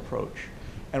assessment approach,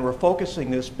 and we're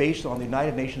focusing this based on the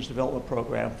United Nations Development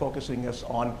Program, focusing this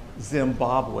on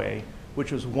Zimbabwe,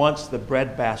 which was once the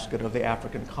breadbasket of the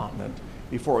African continent,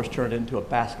 before it was turned into a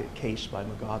basket case by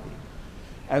Mugabe.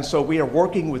 And so we are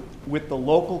working with the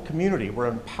local community. We're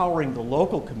empowering the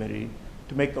local community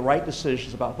to make the right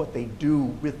decisions about what they do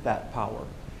with that power.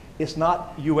 It's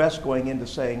not US going into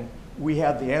saying, we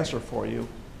have the answer for you.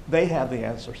 They have the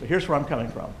answer. So here's where I'm coming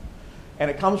from.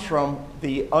 And it comes from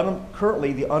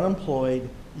currently the unemployed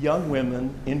young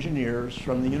women engineers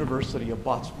from the University of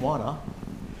Botswana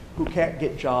who can't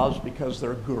get jobs because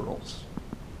they're girls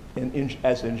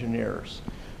as engineers.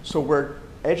 So we're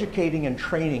educating and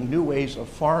training new ways of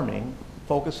farming,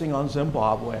 focusing on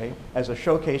Zimbabwe as a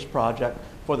showcase project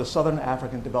for the Southern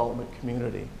African development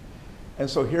community. And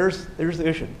so here's the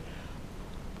issue.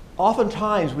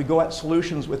 Oftentimes we go at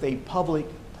solutions with a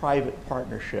public-private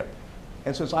partnership.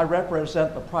 And since I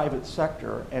represent the private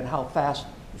sector and how fast,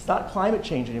 it's not climate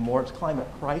change anymore, it's climate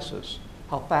crisis,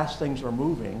 how fast things are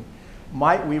moving,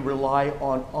 might we rely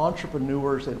on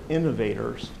entrepreneurs and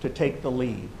innovators to take the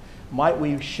lead? Might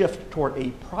we shift toward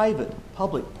a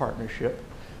private-public partnership?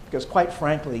 Because quite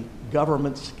frankly,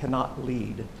 governments cannot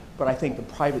lead, but I think the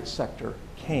private sector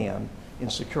can in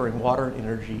securing water and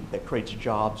energy that creates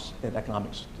jobs and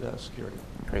economic security.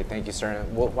 Great, thank you, sir.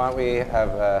 Well, why don't we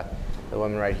have the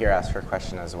woman right here ask her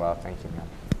question as well. Thank you, ma'am.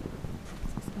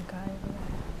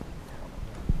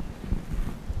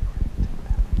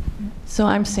 So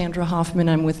I'm Sandra Hoffman.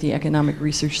 I'm with the Economic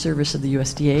Research Service of the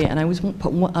USDA, and I was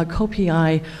a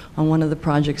co-PI on one of the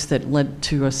projects that led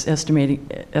to us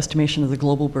estimation of the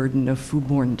global burden of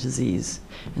foodborne disease.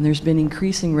 And there's been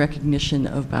increasing recognition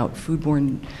about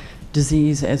foodborne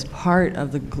disease as part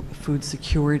of the food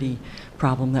security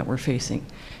problem that we're facing.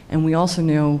 And we also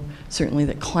know certainly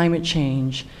that climate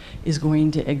change is going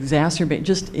to exacerbate,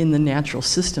 just in the natural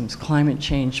systems, climate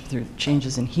change through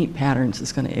changes in heat patterns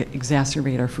is going to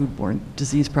exacerbate our foodborne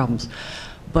disease problems.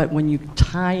 But when you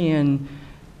tie in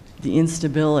the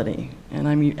instability, and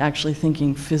I'm actually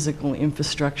thinking physical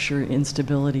infrastructure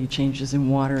instability, changes in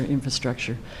water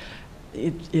infrastructure,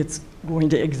 it's going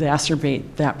to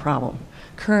exacerbate that problem.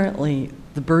 Currently,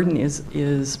 the burden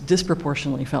is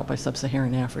disproportionately felt by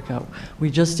sub-Saharan Africa. We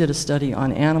just did a study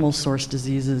on animal source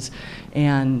diseases,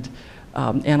 and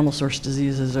animal source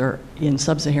diseases are in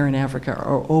sub-Saharan Africa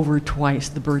are over twice,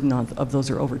 the burden of those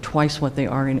are over twice what they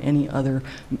are in any other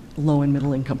low and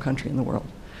middle income country in the world.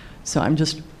 So I'm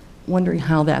just wondering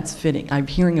how that's fitting. I'm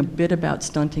hearing a bit about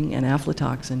stunting and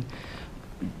aflatoxin.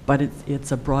 but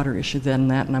it's a broader issue than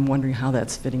that, and I'm wondering how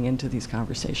that's fitting into these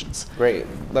conversations. Great.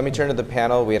 Let me turn to the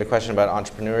panel. We had a question about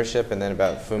entrepreneurship and then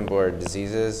about foodborne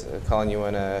diseases. Colin, you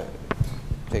want to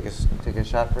take a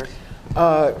shot first?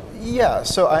 Yeah.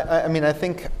 So I mean, I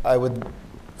think I would.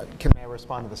 Can I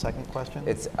respond to the second question?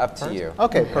 It's up to you.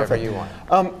 Okay, perfect. Whatever you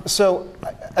want. So,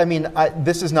 I mean,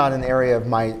 this is not an area of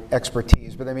my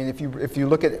expertise, but I mean, if you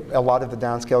look at a lot of the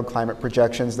downscaled climate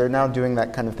projections, they're now doing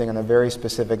that kind of thing on a very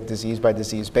specific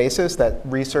disease-by-disease basis. That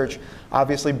research,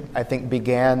 obviously, I think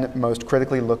began most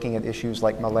critically looking at issues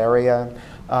like malaria,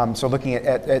 so looking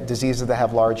at diseases that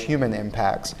have large human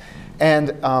impacts.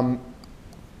 And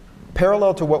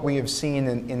parallel to what we have seen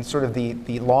in sort of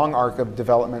the long arc of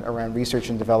development around research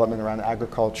and development around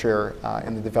agriculture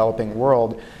in the developing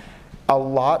world, a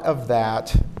lot of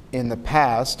that in the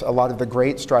past, a lot of the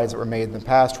great strides that were made in the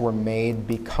past were made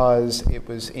because it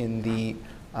was in the,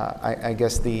 I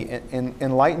guess, the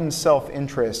enlightened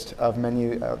self-interest of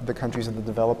many of the countries of the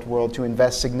developed world to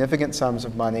invest significant sums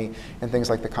of money in things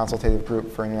like the Consultative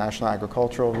Group for International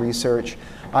Agricultural Research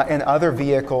and other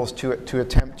vehicles to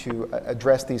attempt to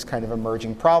address these kind of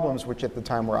emerging problems, which at the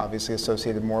time were obviously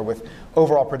associated more with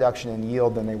overall production and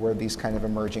yield than they were these kind of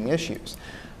emerging issues.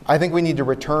 I think we need to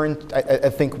return. I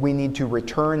think we need to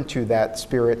return to that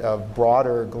spirit of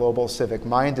broader global civic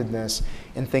mindedness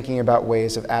in thinking about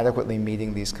ways of adequately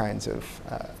meeting these kinds of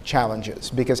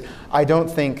challenges. Because I don't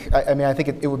think. I mean, I think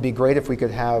it would be great if we could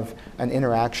have an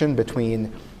interaction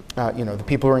between, the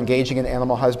people who are engaging in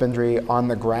animal husbandry on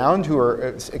the ground, who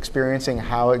are experiencing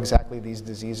how exactly these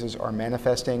diseases are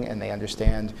manifesting, and they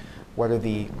understand what are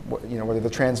the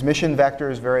transmission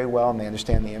vectors very well, and they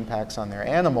understand the impacts on their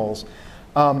animals.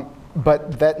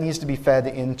 But that needs to be fed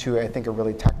into, I think, a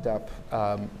really teched up,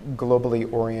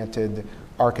 globally oriented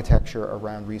architecture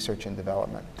around research and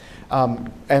development.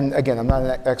 And again, I'm not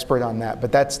an expert on that,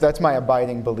 but that's my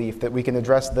abiding belief, that we can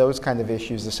address those kind of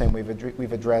issues the same way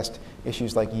we've addressed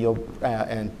issues like yield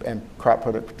and crop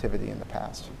productivity in the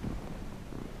past.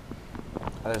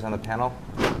 Others on the panel?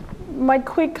 My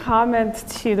quick comment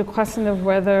to the question of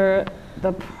whether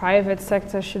the private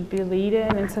sector should be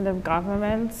leading instead of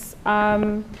governments.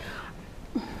 Not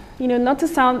to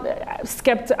sound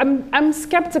skeptical, I'm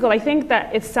skeptical. I think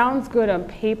that it sounds good on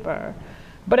paper,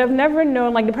 but I've never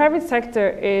known, like, the private sector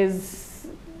is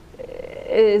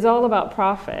all about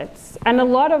profits. And a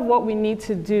lot of what we need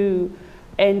to do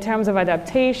in terms of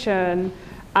adaptation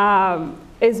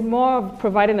is more of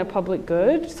providing a public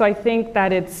good. So I think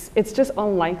that it's just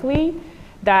unlikely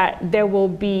that there will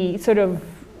be sort of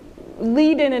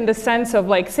leading in the sense of,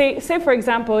 like, say for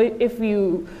example, if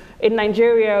you, in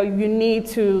Nigeria, you need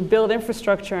to build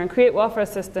infrastructure and create welfare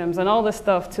systems and all this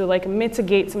stuff to, like,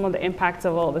 mitigate some of the impacts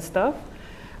of all this stuff.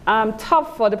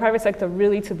 Tough for the private sector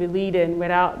really to be leading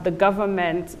without the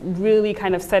government really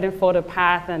kind of setting forth a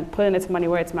path and putting its money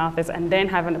where its mouth is, and then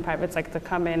having the private sector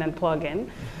come in and plug in.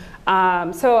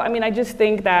 So, I mean, I just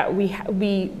think that we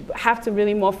have to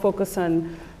really more focus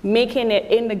on making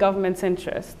it in the government's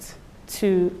interest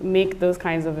to make those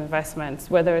kinds of investments,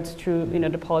 whether it's through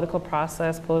the political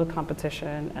process, political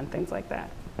competition, and things like that.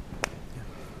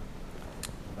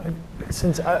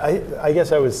 Since I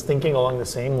guess I was thinking along the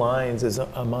same lines as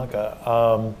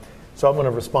Amaka, so I'm going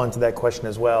to respond to that question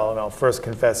as well. And I'll first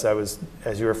confess,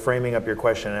 as you were framing up your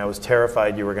question, I was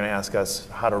terrified you were going to ask us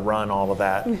how to run all of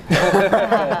that.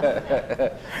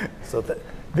 So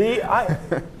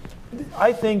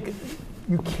I think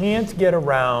you can't get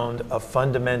around a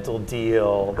fundamental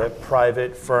deal that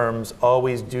private firms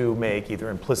always do make, either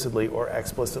implicitly or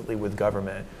explicitly with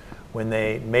government, when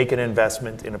they make an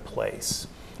investment in a place.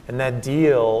 And that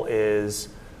deal is,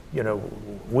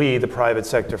 we, the private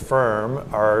sector firm,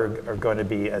 are going to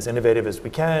be as innovative as we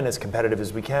can, as competitive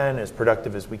as we can, as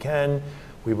productive as we can.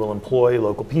 We will employ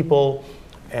local people,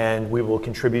 and we will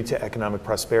contribute to economic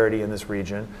prosperity in this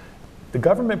region. The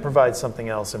government provides something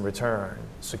else in return: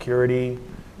 security,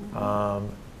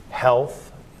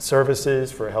 health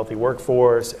services for a healthy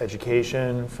workforce,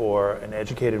 education for an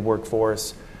educated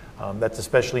workforce. That's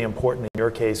especially important in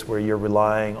your case, where you're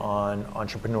relying on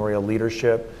entrepreneurial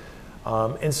leadership.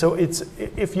 And so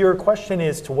if your question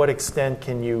is, to what extent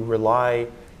can you rely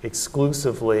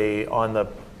exclusively on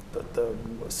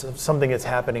something that's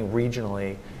happening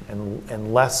regionally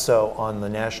and less so on the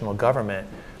national government,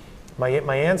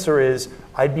 my answer is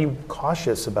I'd be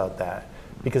cautious about that,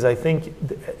 because I think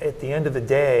at the end of the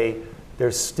day,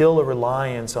 there's still a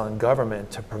reliance on government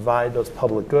to provide those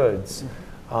public goods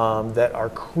that are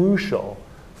crucial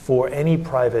for any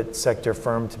private sector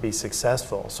firm to be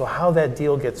successful. So how that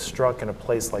deal gets struck in a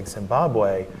place like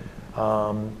Zimbabwe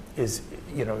is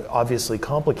obviously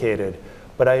complicated,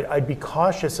 But I'd be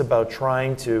cautious about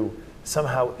trying to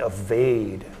somehow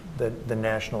evade the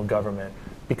national government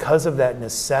because of that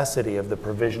necessity of the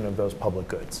provision of those public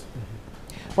goods.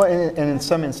 Well, and in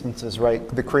some instances, right,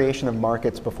 the creation of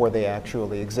markets before they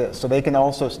actually exist. So they can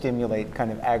also stimulate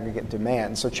kind of aggregate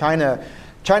demand. So China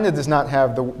does not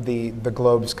have the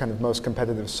globe's kind of most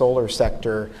competitive solar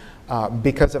sector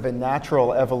because of a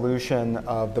natural evolution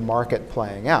of the market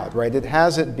playing out, right? It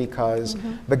has it because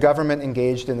the government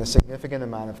engaged in a significant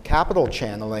amount of capital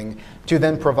channeling to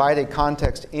then provide a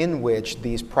context in which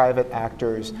these private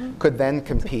actors could then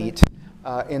compete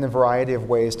in a variety of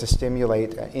ways to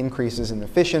stimulate increases in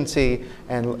efficiency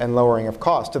and lowering of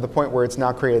cost, to the point where it's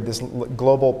now created this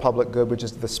global public good, which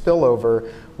is the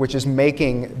spillover, which is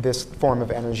making this form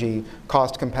of energy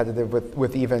cost competitive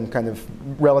with even kind of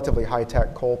relatively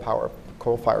high-tech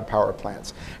coal-fired power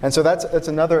plants. And so that's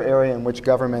another area in which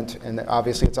government, and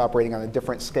obviously it's operating on a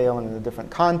different scale and in a different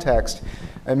context,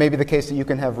 it may be the case that you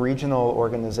can have regional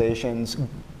organizations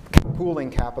pooling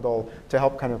capital to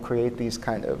help kind of create these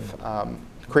kind of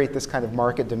create this kind of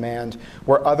market demand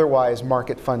where otherwise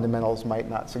market fundamentals might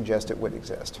not suggest it would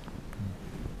exist.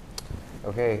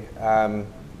 Okay, Aaron,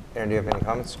 do you have any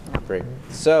comments? Great.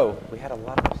 So we had a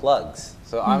lot of plugs.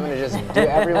 So I'm going to just do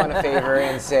everyone a favor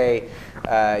and say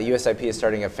USIP is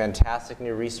starting a fantastic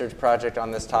new research project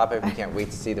on this topic. We can't wait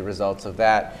to see the results of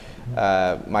that.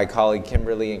 My colleague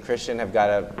Kimberly and Christian have got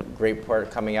a great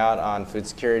report coming out on food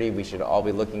security. We should all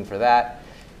be looking for that.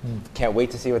 Can't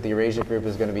wait to see what the Eurasia Group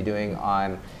is going to be doing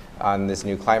on this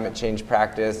new climate change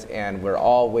practice. And we're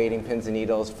all waiting pins and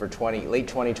needles for late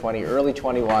 2020, early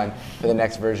 21 for the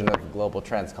next version of Global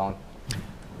Trends. Colin?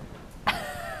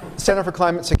 Center for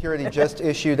Climate Security just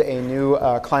issued a new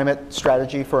climate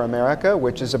strategy for America,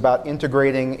 which is about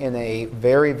integrating in a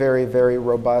very, very, very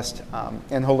robust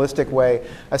and holistic way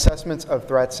assessments of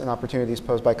threats and opportunities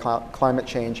posed by climate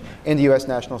change in the U.S.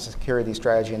 national security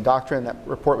strategy and doctrine. That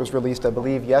report was released, I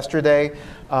believe, yesterday.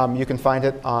 You can find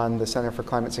it on the Center for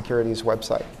Climate Security's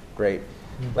website. Great.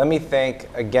 Let me thank,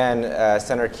 again,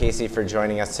 Senator Casey for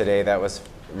joining us today. That was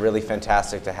really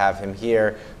fantastic to have him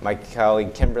here, my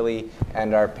colleague Kimberly,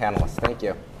 and our panelists. Thank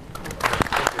you.